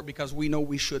ready for it because we know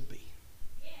we should be.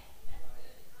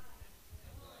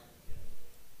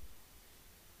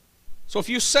 So if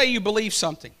you say you believe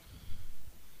something,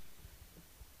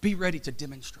 be ready to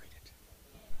demonstrate it.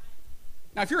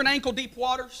 Now, if you're in ankle-deep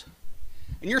waters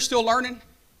and you're still learning,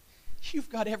 you've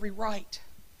got every right.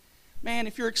 Man,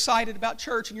 if you're excited about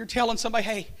church and you're telling somebody,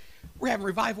 hey, we're having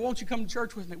revival, won't you come to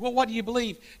church with me? Well, what do you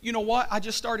believe? You know what? I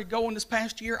just started going this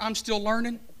past year. I'm still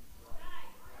learning.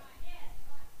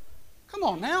 Come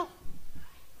on now.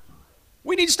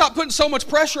 We need to stop putting so much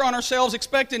pressure on ourselves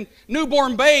expecting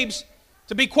newborn babes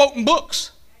to be quoting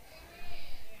books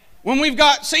when we've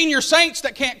got senior saints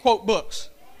that can't quote books.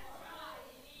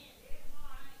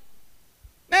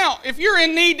 Now, if you're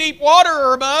in knee-deep water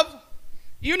or above,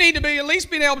 you need to be at least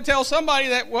being able to tell somebody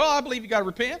that, well, I believe you got to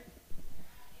repent.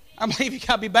 I believe you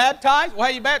got to be baptized. Well, how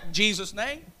you baptized? In Jesus'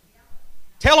 name.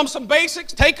 Tell them some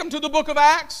basics. Take them to the book of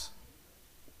Acts.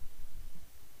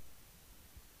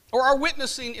 Or our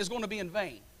witnessing is going to be in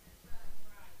vain.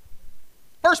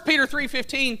 1 Peter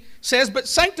 3:15 says, but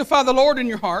sanctify the Lord in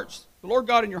your hearts, the Lord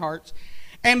God in your hearts,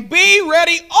 and be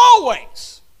ready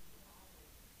always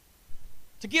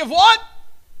to give what?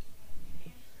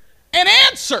 An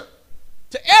answer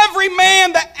to every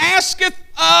man that asketh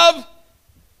of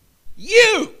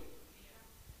you.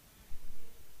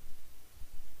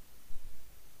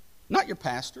 Not your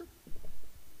pastor.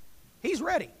 He's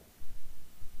ready.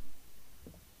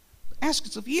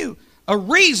 Asketh of you a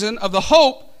reason of the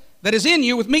hope that is in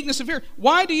you with meekness and fear.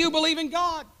 Why do you believe in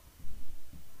God?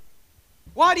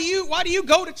 Why do you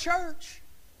go to church?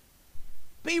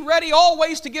 Be ready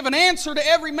always to give an answer to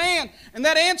every man. And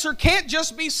that answer can't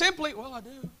just be simply, well, I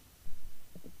do.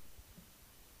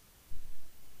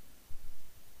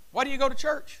 Why do you go to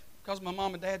church? Because my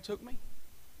mom and dad took me.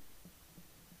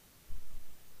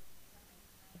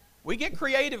 We get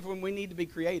creative when we need to be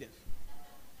creative.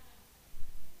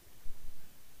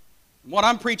 What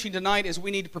I'm preaching tonight is we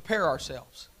need to prepare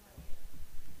ourselves.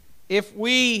 If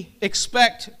we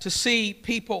expect to see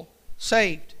people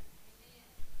saved,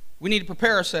 we need to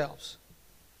prepare ourselves.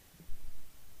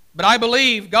 But I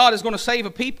believe God is going to save a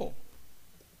people,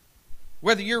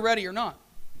 whether you're ready or not.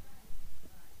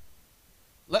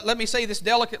 Let me say this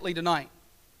delicately tonight.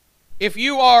 If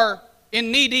you are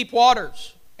in knee-deep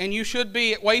waters, and you should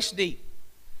be at waist-deep,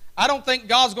 I don't think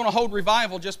God's going to hold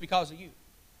revival just because of you.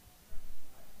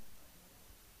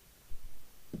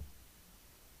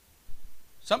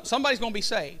 Somebody's going to be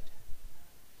saved.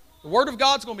 The Word of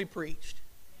God's going to be preached.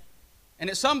 And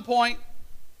at some point,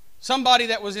 somebody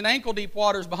that was in ankle-deep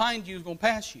waters behind you is going to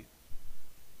pass you.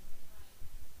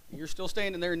 You're still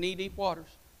standing there in knee-deep waters,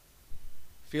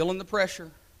 feeling the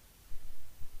pressure,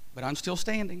 but I'm still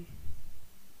standing.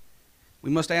 We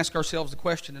must ask ourselves the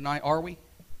question tonight, are we?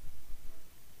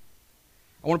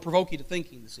 I want to provoke you to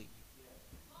thinking this evening.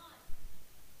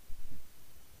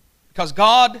 Because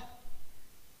God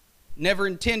never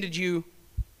intended you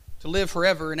to live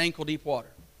forever in ankle-deep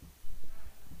water.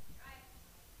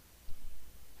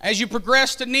 As you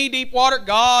progress to knee-deep water,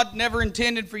 God never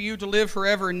intended for you to live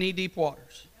forever in knee-deep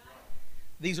waters.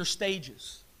 These are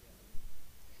stages.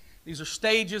 These are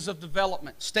stages of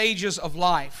development, stages of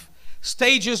life,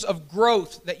 stages of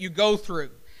growth that you go through.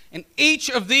 And each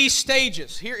of these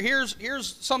stages,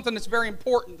 here's something that's very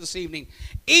important this evening.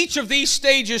 Each of these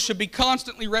stages should be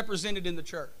constantly represented in the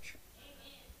church.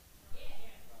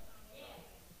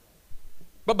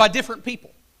 But by different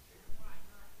people.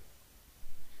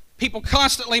 People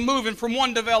constantly moving from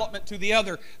one development to the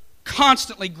other,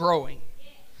 constantly growing,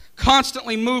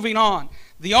 constantly moving on.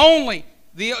 You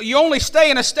only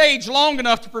stay in a stage long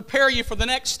enough to prepare you for the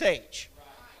next stage.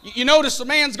 You notice the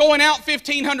man's going out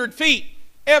 1,500 feet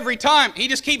every time. He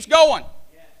just keeps going.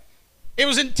 It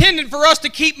was intended for us to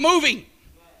keep moving.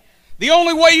 The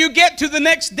only way you get to the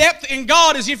next depth in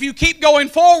God is if you keep going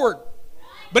forward.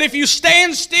 But if you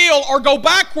stand still or go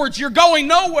backwards, you're going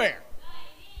nowhere.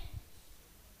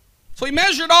 So he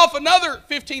measured off another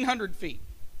 1,500 feet.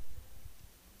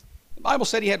 The Bible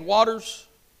said he had waters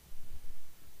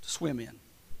to swim in.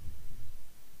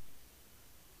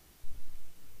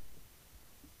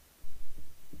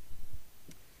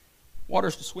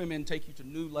 Waters to swim in take you to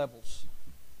new levels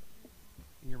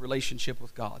in your relationship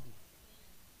with God.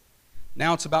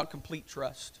 Now it's about complete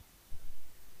trust.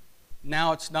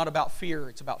 Now it's not about fear,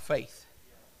 it's about faith.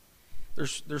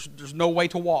 There's no way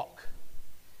to walk.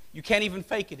 You can't even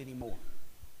fake it anymore.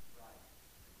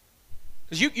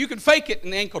 Because you can fake it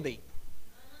in ankle deep.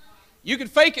 You can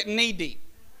fake it in knee deep.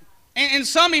 And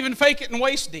some even fake it in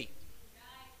waist deep.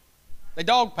 They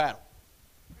dog paddle.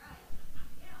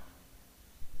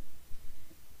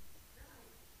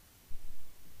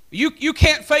 You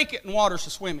can't fake it in waters to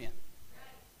swim in.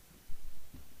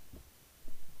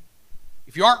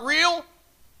 If you aren't real,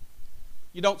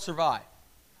 you don't survive.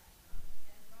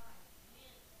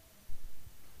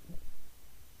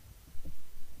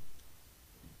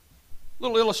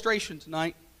 Little illustration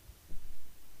tonight.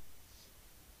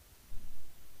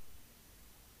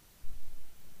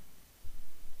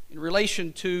 In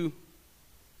relation to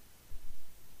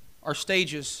our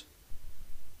stages,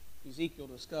 Ezekiel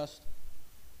discussed.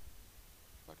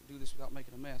 If I can do this without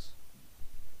making a mess.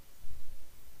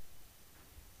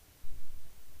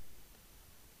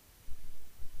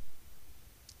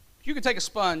 You could take a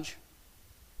sponge,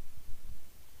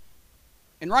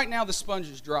 and right now the sponge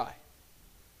is dry.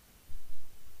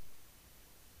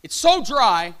 It's so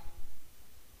dry,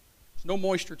 there's no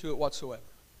moisture to it whatsoever.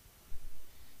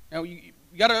 Now, you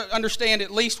got to understand,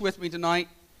 at least with me tonight,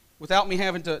 without me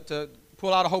having to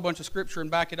pull out a whole bunch of scripture and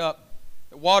back it up,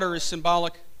 that water is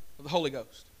symbolic of the Holy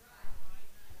Ghost.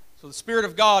 So the Spirit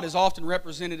of God is often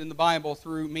represented in the Bible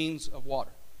through means of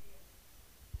water.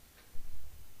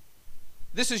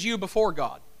 This is you before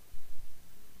God.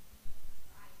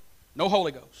 No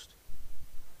Holy Ghost.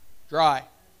 Dry.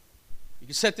 You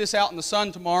can set this out in the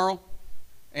sun tomorrow,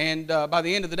 and by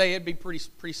the end of the day, it'd be pretty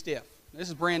stiff. This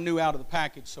is brand new out of the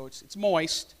package, so it's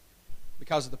moist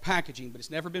because of the packaging, but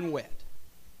it's never been wet.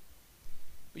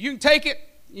 But you can take it,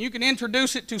 you can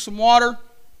introduce it to some water.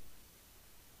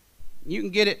 You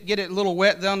can get it a little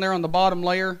wet down there on the bottom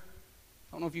layer.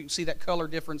 I don't know if you can see that color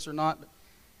difference or not,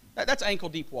 but that's ankle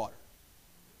deep water.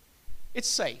 It's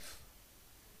safe.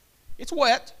 It's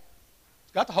wet.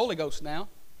 It's got the Holy Ghost now.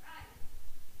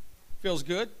 Feels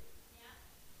good.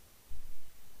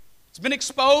 It's been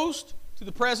exposed to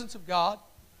the presence of God.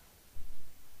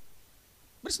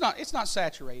 But it's not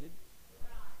saturated.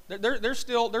 There's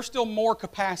still more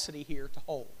capacity here to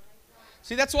hold.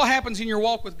 See, that's what happens in your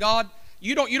walk with God.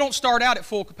 You don't start out at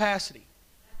full capacity.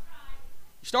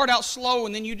 You start out slow,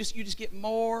 and then you just get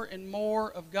more and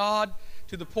more of God,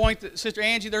 to the point that, Sister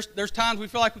Angie, there's times we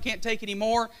feel like we can't take any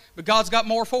more, but God's got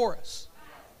more for us.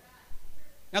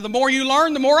 Now, the more you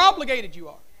learn, the more obligated you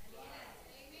are.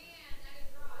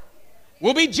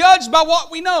 We'll be judged by what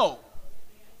we know.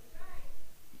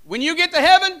 When you get to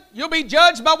heaven, you'll be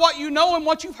judged by what you know and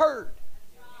what you've heard,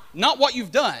 not what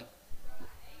you've done.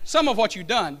 Some of what you've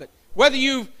done, but whether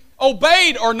you've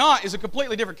obeyed or not is a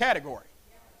completely different category.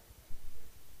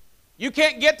 You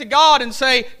can't get to God and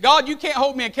say, God, you can't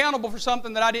hold me accountable for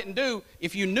something that I didn't do,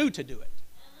 if you knew to do it.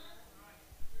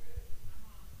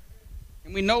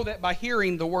 And we know that by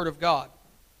hearing the Word of God.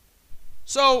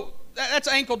 So that's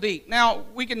ankle deep. Now,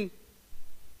 we can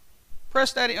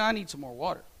press that in. I need some more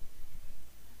water.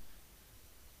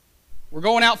 We're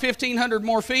going out 1,500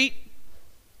 more feet.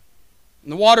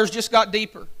 And the waters just got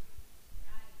deeper.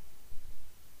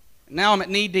 And now I'm at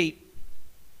knee deep.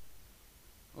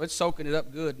 Well, it's soaking it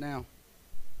up good now.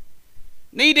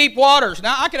 Knee deep waters.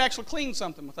 Now I could actually clean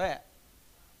something with that.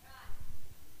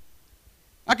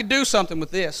 I could do something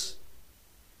with this.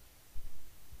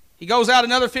 He goes out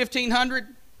another 1,500.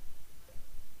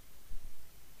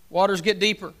 Waters get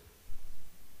deeper.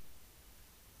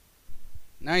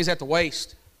 Now he's at the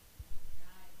waist.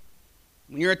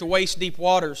 When you're at the waist deep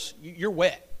waters, you're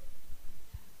wet.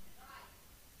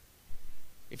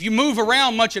 If you move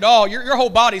around much at all, your whole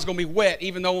body's going to be wet,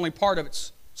 even though only part of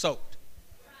it's soaked.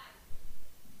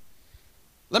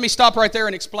 Let me stop right there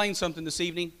and explain something this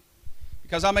evening,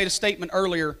 because I made a statement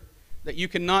earlier that you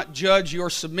cannot judge your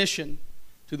submission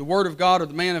to the Word of God or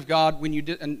the man of God when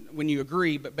you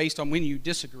agree, but based on when you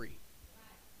disagree.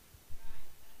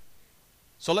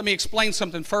 So let me explain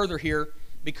something further here,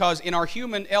 because in our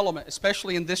human element,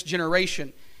 especially in this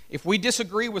generation, if we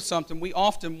disagree with something, we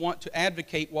often want to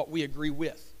advocate what we agree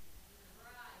with.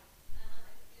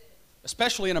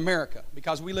 Especially in America,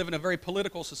 because we live in a very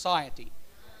political society.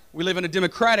 We live in a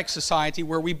democratic society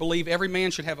where we believe every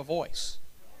man should have a voice.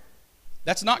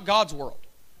 That's not God's world.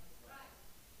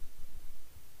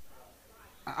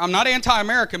 I'm not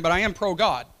anti-American, but I am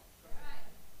pro-God.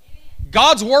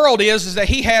 God's world is that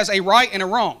He has a right and a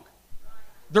wrong.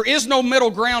 There is no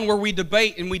middle ground where we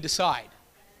debate and we decide.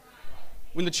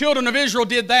 When the children of Israel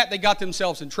did that, they got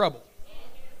themselves in trouble.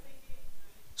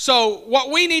 So what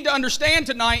we need to understand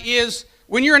tonight is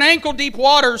when you're in ankle-deep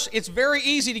waters, it's very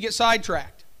easy to get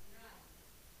sidetracked.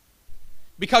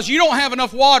 Because you don't have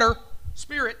enough water,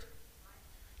 Spirit.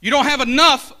 You don't have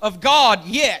enough of God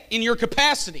yet in your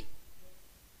capacity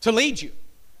to lead you.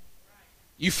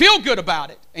 You feel good about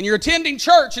it, and you're attending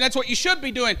church, and that's what you should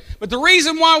be doing. But the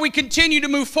reason why we continue to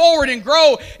move forward and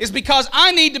grow is because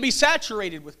I need to be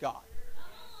saturated with God.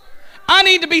 I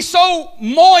need to be so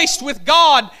moist with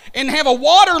God and have a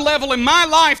water level in my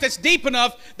life that's deep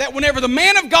enough that whenever the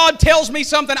man of God tells me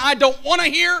something I don't want to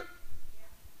hear,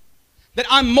 that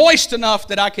I'm moist enough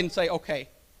that I can say, okay.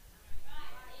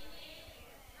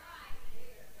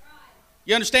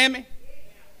 You understand me?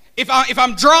 If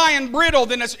I'm dry and brittle,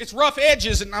 then it's rough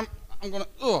edges, and I'm going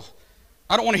to,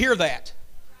 I don't want to hear that.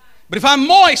 But if I'm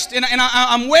moist and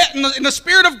I'm wet in the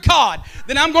Spirit of God,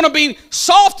 then I'm going to be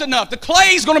soft enough. The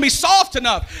clay is going to be soft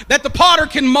enough that the potter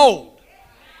can mold.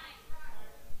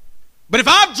 But if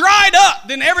I've dried up,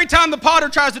 then every time the potter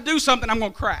tries to do something, I'm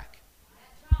going to crack.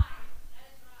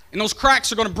 And those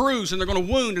cracks are going to bruise, and they're going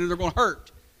to wound, and they're going to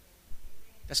hurt.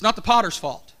 That's not the potter's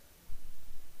fault.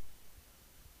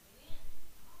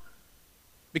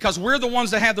 Because we're the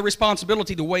ones that have the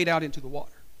responsibility to wade out into the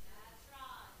water.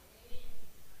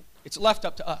 It's left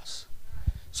up to us.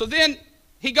 So then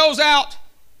he goes out.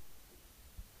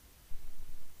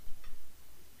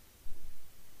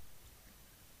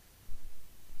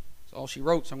 That's all she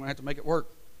wrote, so I'm going to have to make it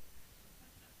work.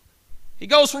 He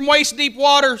goes from waist-deep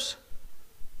waters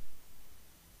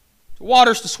to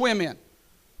waters to swim in.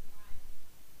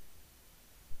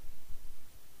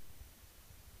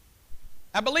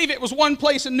 I believe it was one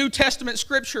place in New Testament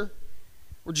Scripture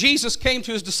where Jesus came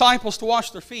to His disciples to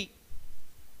wash their feet.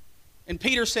 And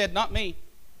Peter said, not me.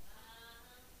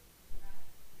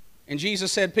 And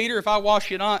Jesus said, Peter, if I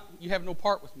wash you not, you have no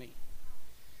part with me.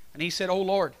 And he said, oh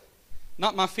Lord,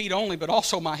 not my feet only, but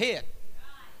also my head.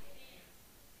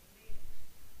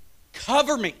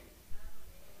 Cover me.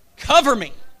 Cover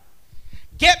me.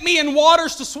 Get me in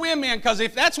waters to swim in, because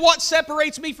if that's what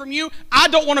separates me from you, I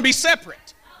don't want to be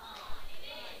separate.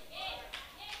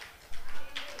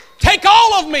 Take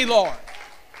all of me, Lord.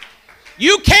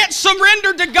 You can't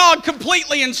surrender to God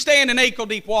completely and stand in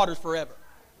ankle-deep waters forever.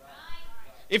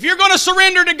 If you're going to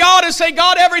surrender to God and say,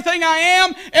 God, everything I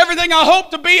am, everything I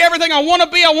hope to be, everything I want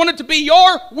it to be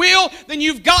your will, then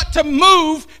you've got to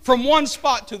move from one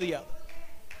spot to the other.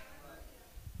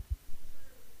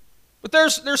 But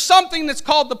there's something that's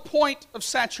called the point of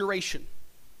saturation.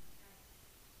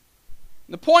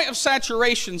 The point of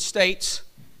saturation states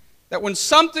that when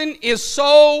something is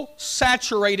so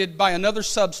saturated by another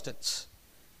substance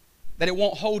that it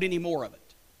won't hold any more of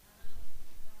it.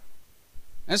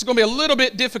 And it's going to be a little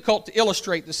bit difficult to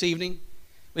illustrate this evening.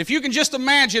 But if you can just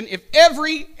imagine if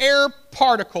every air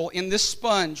particle in this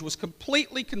sponge was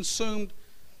completely consumed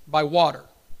by water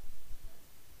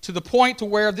to the point to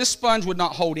where this sponge would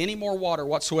not hold any more water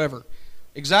whatsoever,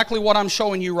 exactly what I'm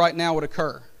showing you right now would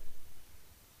occur.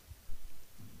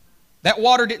 That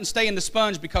water didn't stay in the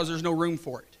sponge because there's no room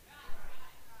for it.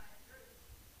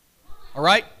 All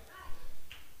right?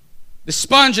 The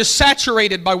sponge is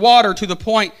saturated by water to the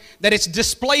point that it's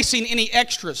displacing any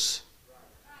extras.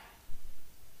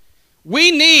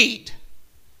 We need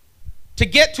to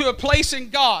get to a place in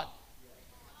God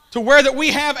to where that we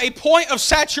have a point of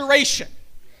saturation.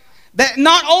 That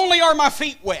not only are my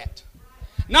feet wet,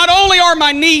 not only are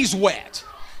my knees wet,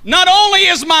 not only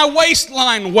is my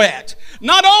waistline wet,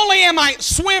 not only am I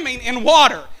swimming in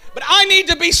water, but I need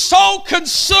to be so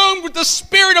consumed with the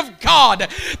Spirit of God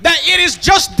that it is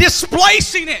just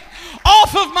displacing it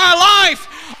off of my life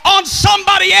on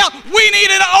somebody else. We need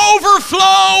an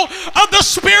overflow of the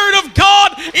Spirit of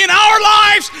God in our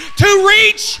lives to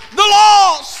reach the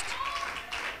lost.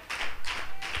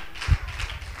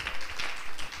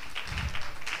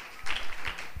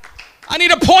 I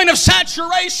need a point of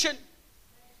saturation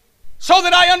so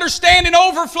that I understand an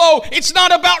overflow. It's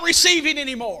not about receiving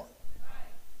anymore.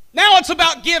 Now it's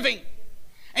about giving.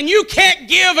 And you can't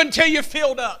give until you're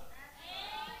filled up.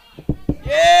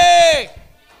 Yay!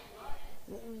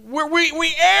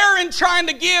 We err in trying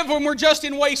to give when we're just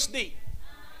in waist deep.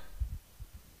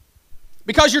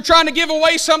 Because you're trying to give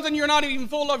away something you're not even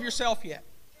full of yourself yet.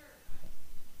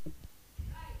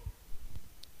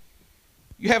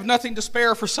 You have nothing to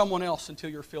spare for someone else until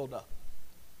you're filled up.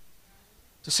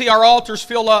 To see our altars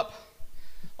fill up,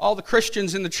 all the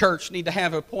Christians in the church need to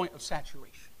have a point of saturation.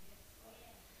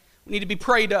 We need to be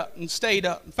prayed up and stayed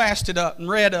up and fasted up and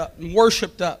read up and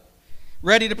worshiped up,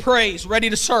 ready to praise, ready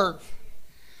to serve.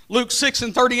 Luke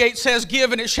 6:38 says,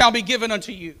 "Give and it shall be given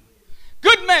unto you.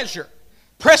 Good measure,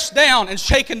 pressed down and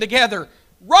shaken together,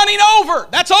 running over."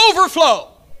 That's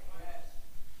overflow.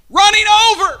 Running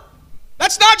over.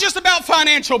 That's not just about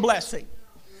financial blessing.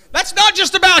 That's not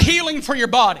just about healing for your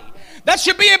body. That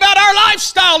should be about our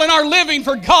lifestyle and our living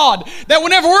for God. That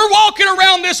whenever we're walking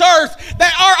around this earth,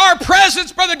 that our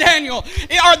presence, Brother Daniel,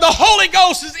 the Holy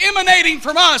Ghost is emanating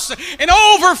from us and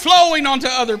overflowing onto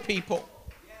other people.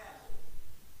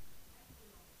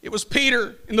 It was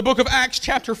Peter in the book of Acts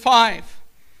chapter 5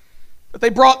 that they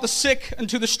brought the sick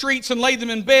into the streets and laid them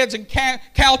in beds and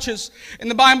couches. And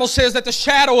the Bible says that the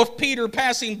shadow of Peter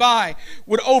passing by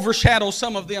would overshadow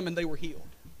some of them and they were healed.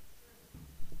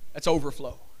 That's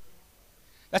overflow.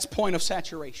 That's point of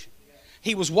saturation.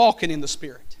 He was walking in the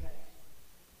Spirit.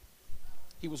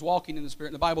 He was walking in the Spirit.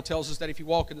 And the Bible tells us that if you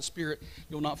walk in the Spirit,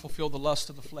 you'll not fulfill the lust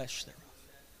of the flesh thereof.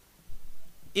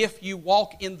 If you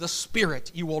walk in the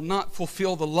Spirit, you will not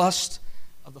fulfill the lust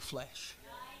of the flesh.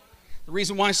 The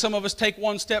reason why some of us take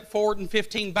one step forward and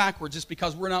 15 backwards is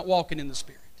because we're not walking in the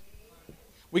Spirit.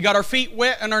 We got our feet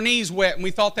wet and our knees wet and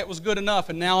we thought that was good enough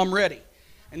and now I'm ready.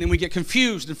 And then we get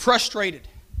confused and frustrated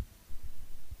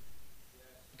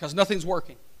because nothing's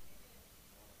working.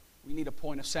 We need a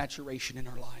point of saturation in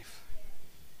our life.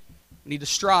 We need to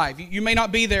strive. You may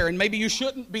not be there and maybe you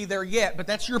shouldn't be there yet, but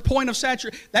that's your point of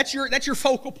saturation. That's your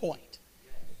focal point.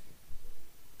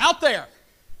 Out there,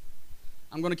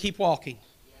 I'm going to keep walking.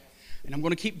 And I'm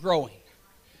going to keep growing.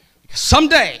 Because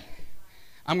someday,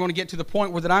 I'm going to get to the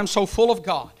point where that I'm so full of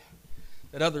God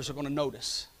that others are going to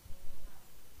notice.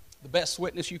 The best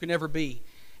witness you can ever be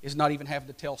is not even having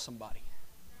to tell somebody.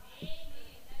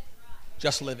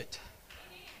 Just live it.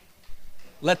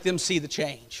 Let them see the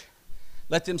change.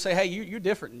 Let them say, hey, you're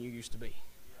different than you used to be.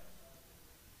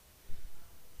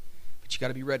 But you got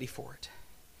to be ready for it.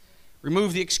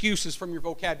 Remove the excuses from your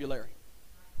vocabulary.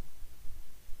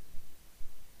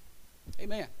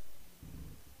 Amen.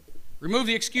 Remove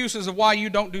the excuses of why you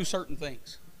don't do certain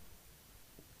things.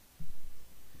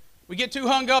 We get too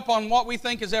hung up on what we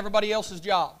think is everybody else's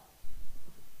job.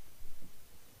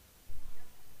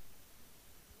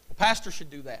 The pastor should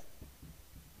do that.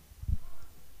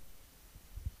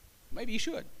 Maybe you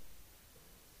should.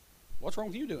 What's wrong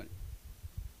with you doing it?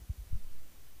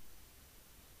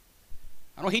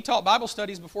 I know he taught Bible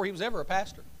studies before he was ever a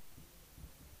pastor.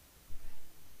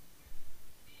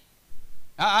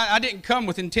 I didn't come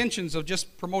with intentions of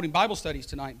just promoting Bible studies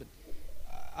tonight, but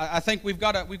I think we've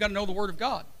got to know the Word of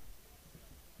God.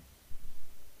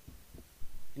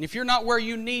 And if you're not where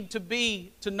you need to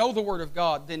be to know the Word of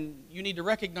God, then you need to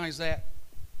recognize that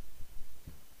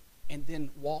and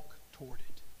then walk toward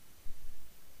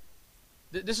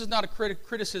it. This is not a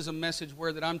criticism message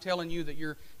where that I'm telling you that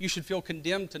you should feel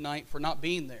condemned tonight for not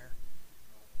being there.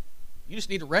 You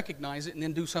just need to recognize it and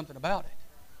then do something about it.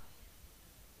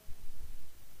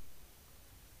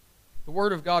 The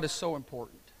Word of God is so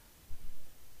important.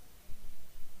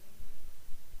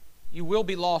 You will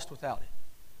be lost without it.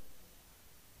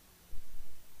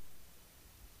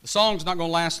 The song's not going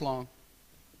to last long.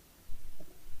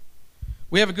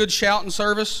 We have a good shouting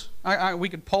service. We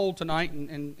could poll tonight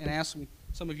and ask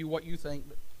some of you what you think.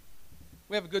 But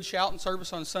we have a good shouting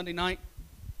service on Sunday night.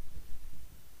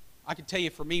 I can tell you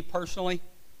for me personally,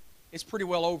 it's pretty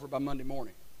well over by Monday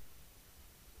morning.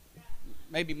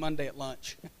 maybe Monday at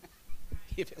lunch,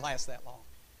 if it lasts that long.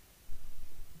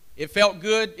 It felt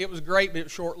good. It was great, but it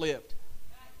was short-lived.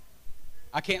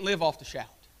 I can't live off the shout.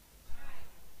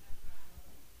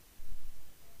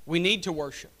 We need to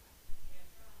worship.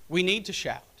 We need to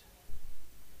shout.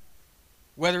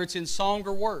 Whether it's in song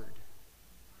or word,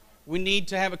 we need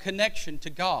to have a connection to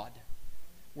God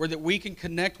where that we can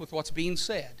connect with what's being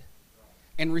said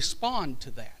and respond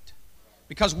to that.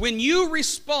 Because when you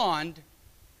respond,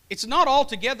 it's not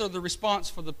altogether the response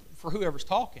for whoever's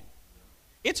talking.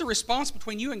 It's a response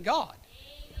between you and God.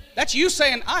 That's you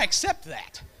saying, I accept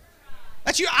that.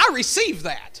 That's you, I received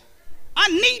that. I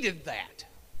needed that.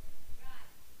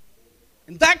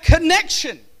 And that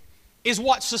connection is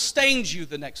what sustains you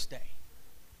the next day.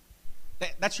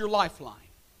 That's your lifeline.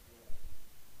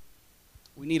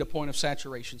 We need a point of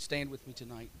saturation. Stand with me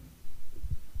tonight.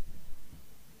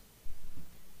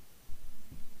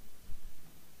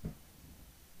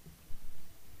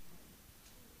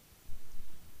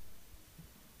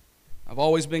 I've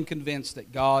always been convinced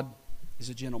that God is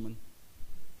a gentleman.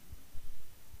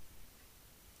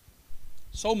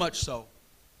 So much so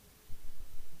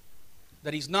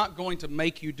that He's not going to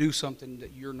make you do something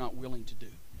that you're not willing to do.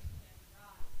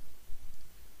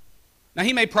 Now,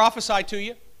 He may prophesy to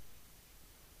you.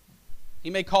 He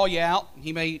may call you out.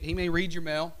 He may read your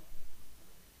mail.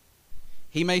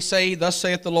 He may say, thus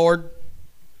saith the Lord,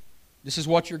 this is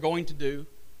what you're going to do.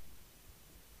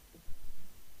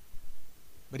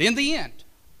 But in the end,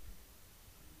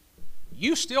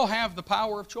 you still have the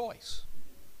power of choice.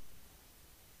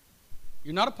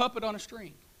 You're not a puppet on a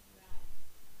string.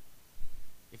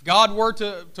 If God were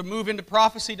to move into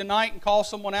prophecy tonight and call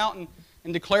someone out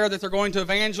and declare that they're going to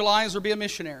evangelize or be a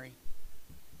missionary,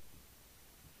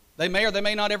 they may or they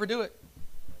may not ever do it.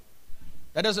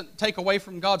 That doesn't take away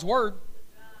from God's word.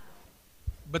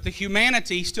 But the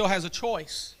humanity still has a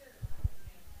choice.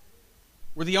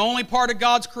 We're the only part of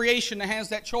God's creation that has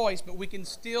that choice, but we can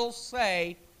still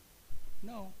say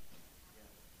no.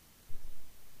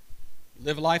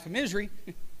 Live a life of misery.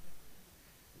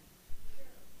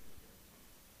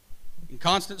 In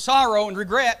constant sorrow and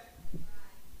regret.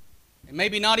 And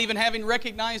maybe not even having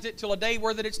recognized it till a day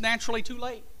where that it's naturally too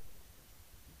late.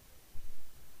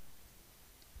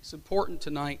 It's important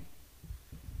tonight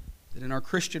that in our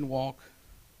Christian walk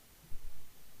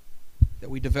that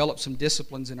we develop some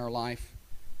disciplines in our life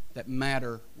that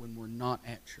matter when we're not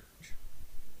at church.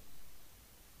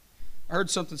 I heard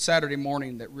something Saturday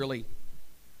morning that really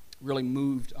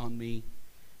moved on me.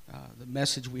 The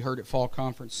message we heard at Fall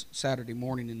Conference Saturday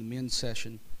morning in the men's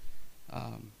session,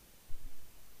 I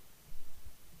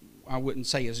wouldn't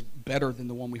say is better than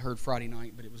the one we heard Friday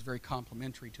night, but it was very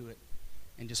complimentary to it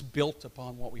and just built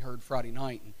upon what we heard Friday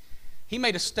night. And he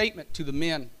made a statement to the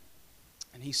men,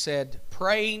 and he said,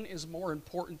 praying is more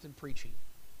important than preaching.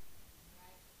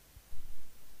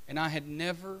 And I had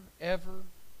never, ever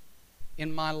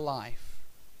in my life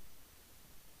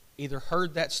either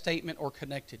heard that statement or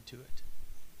connected to it.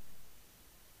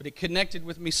 But it connected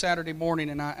with me Saturday morning,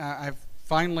 and I've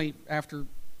finally, after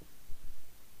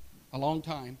a long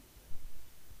time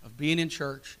of being in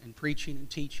church and preaching and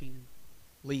teaching and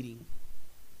leading,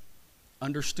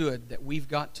 understood that we've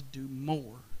got to do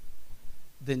more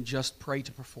than just pray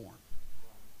to perform.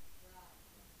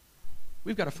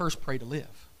 We've got to first pray to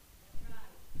live.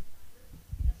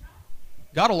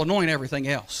 God will anoint everything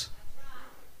else.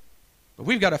 But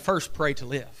we've got to first pray to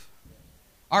live.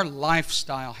 Our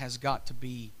lifestyle has got to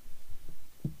be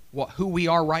who we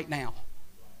are right now.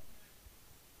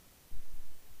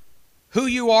 Who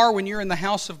you are when you're in the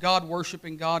house of God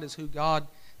worshiping God is who God,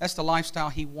 that's the lifestyle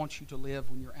He wants you to live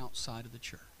when you're outside of the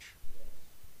church.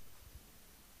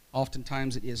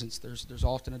 Oftentimes it isn't. There's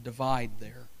often a divide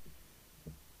there.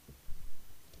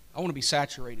 I want to be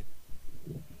saturated.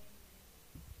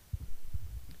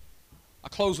 I'll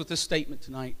close with this statement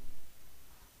tonight.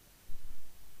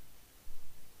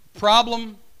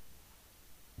 Problem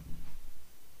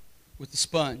with the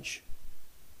sponge,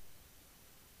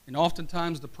 and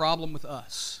oftentimes the problem with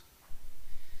us,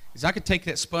 is I could take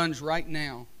that sponge right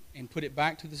now and put it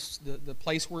back to the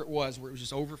place where it was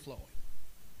just overflowing.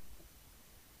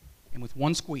 And with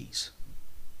one squeeze,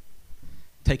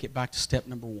 take it back to step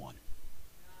number one.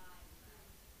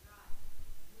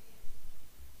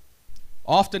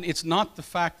 Often it's not the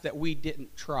fact that we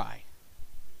didn't try.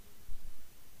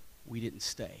 We didn't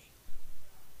stay.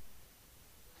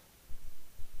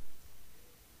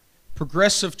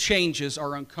 Progressive changes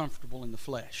are uncomfortable in the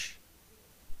flesh.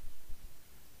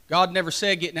 God never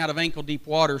said getting out of ankle-deep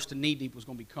waters to knee-deep was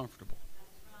going to be comfortable.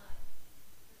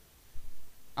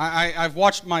 I've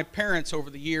watched my parents over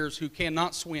the years who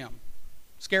cannot swim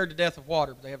Scared to death of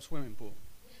water, but they have a swimming pool.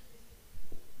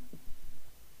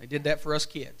 They did that for us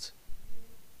kids.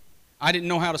 I didn't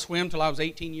know how to swim till I was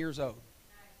 18 years old.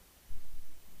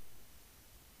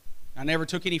 I never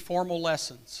took any formal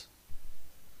lessons.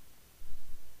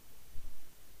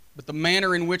 But the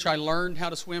manner in which I learned how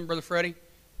to swim, Brother Freddie,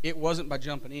 it wasn't by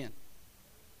jumping in.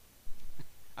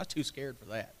 I was too scared for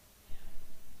that.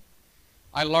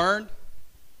 I learned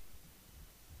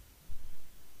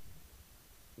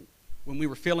when we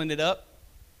were filling it up,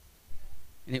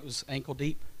 and it was ankle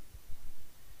deep.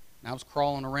 And I was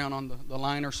crawling around on the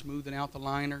liner, smoothing out the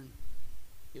liner.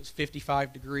 It was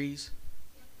 55 degrees.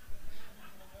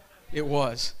 It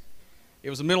was. It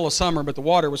was the middle of summer, but the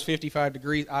water was 55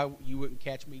 degrees. You wouldn't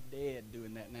catch me dead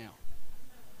doing that now.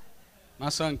 My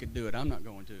son could do it. I'm not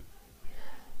going to.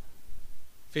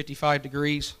 55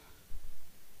 degrees.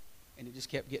 And it just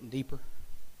kept getting deeper.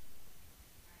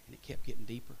 And it kept getting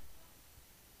deeper.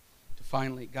 To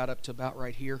finally it got up to about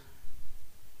right here.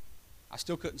 I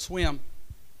still couldn't swim.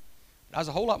 But I was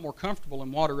a whole lot more comfortable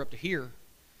in water up to here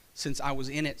since I was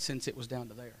in it, since it was down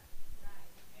to there,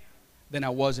 than I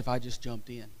was if I just jumped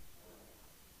in.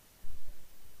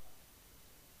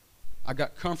 I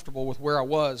got comfortable with where I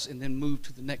was and then moved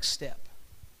to the next step.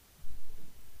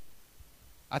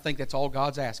 I think that's all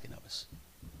God's asking of us.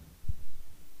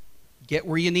 Get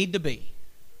where you need to be.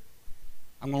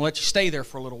 I'm going to let you stay there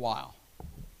for a little while,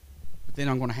 but then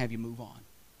I'm going to have you move on.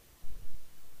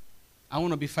 I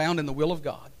want to be found in the will of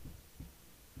God.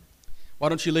 Why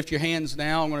don't you lift your hands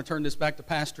now? I'm going to turn this back to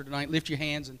Pastor tonight. Lift your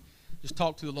hands and just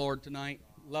talk to the Lord tonight.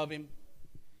 Love Him.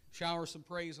 Shower some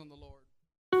praise on the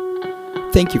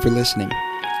Lord. Thank you for listening.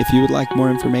 If you would like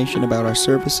more information about our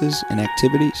services and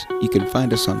activities, you can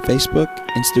find us on Facebook,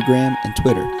 Instagram, and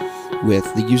Twitter with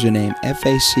the username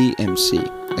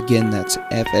FACMC. Again, that's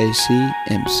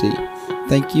FACMC.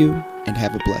 Thank you, and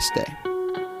have a blessed day.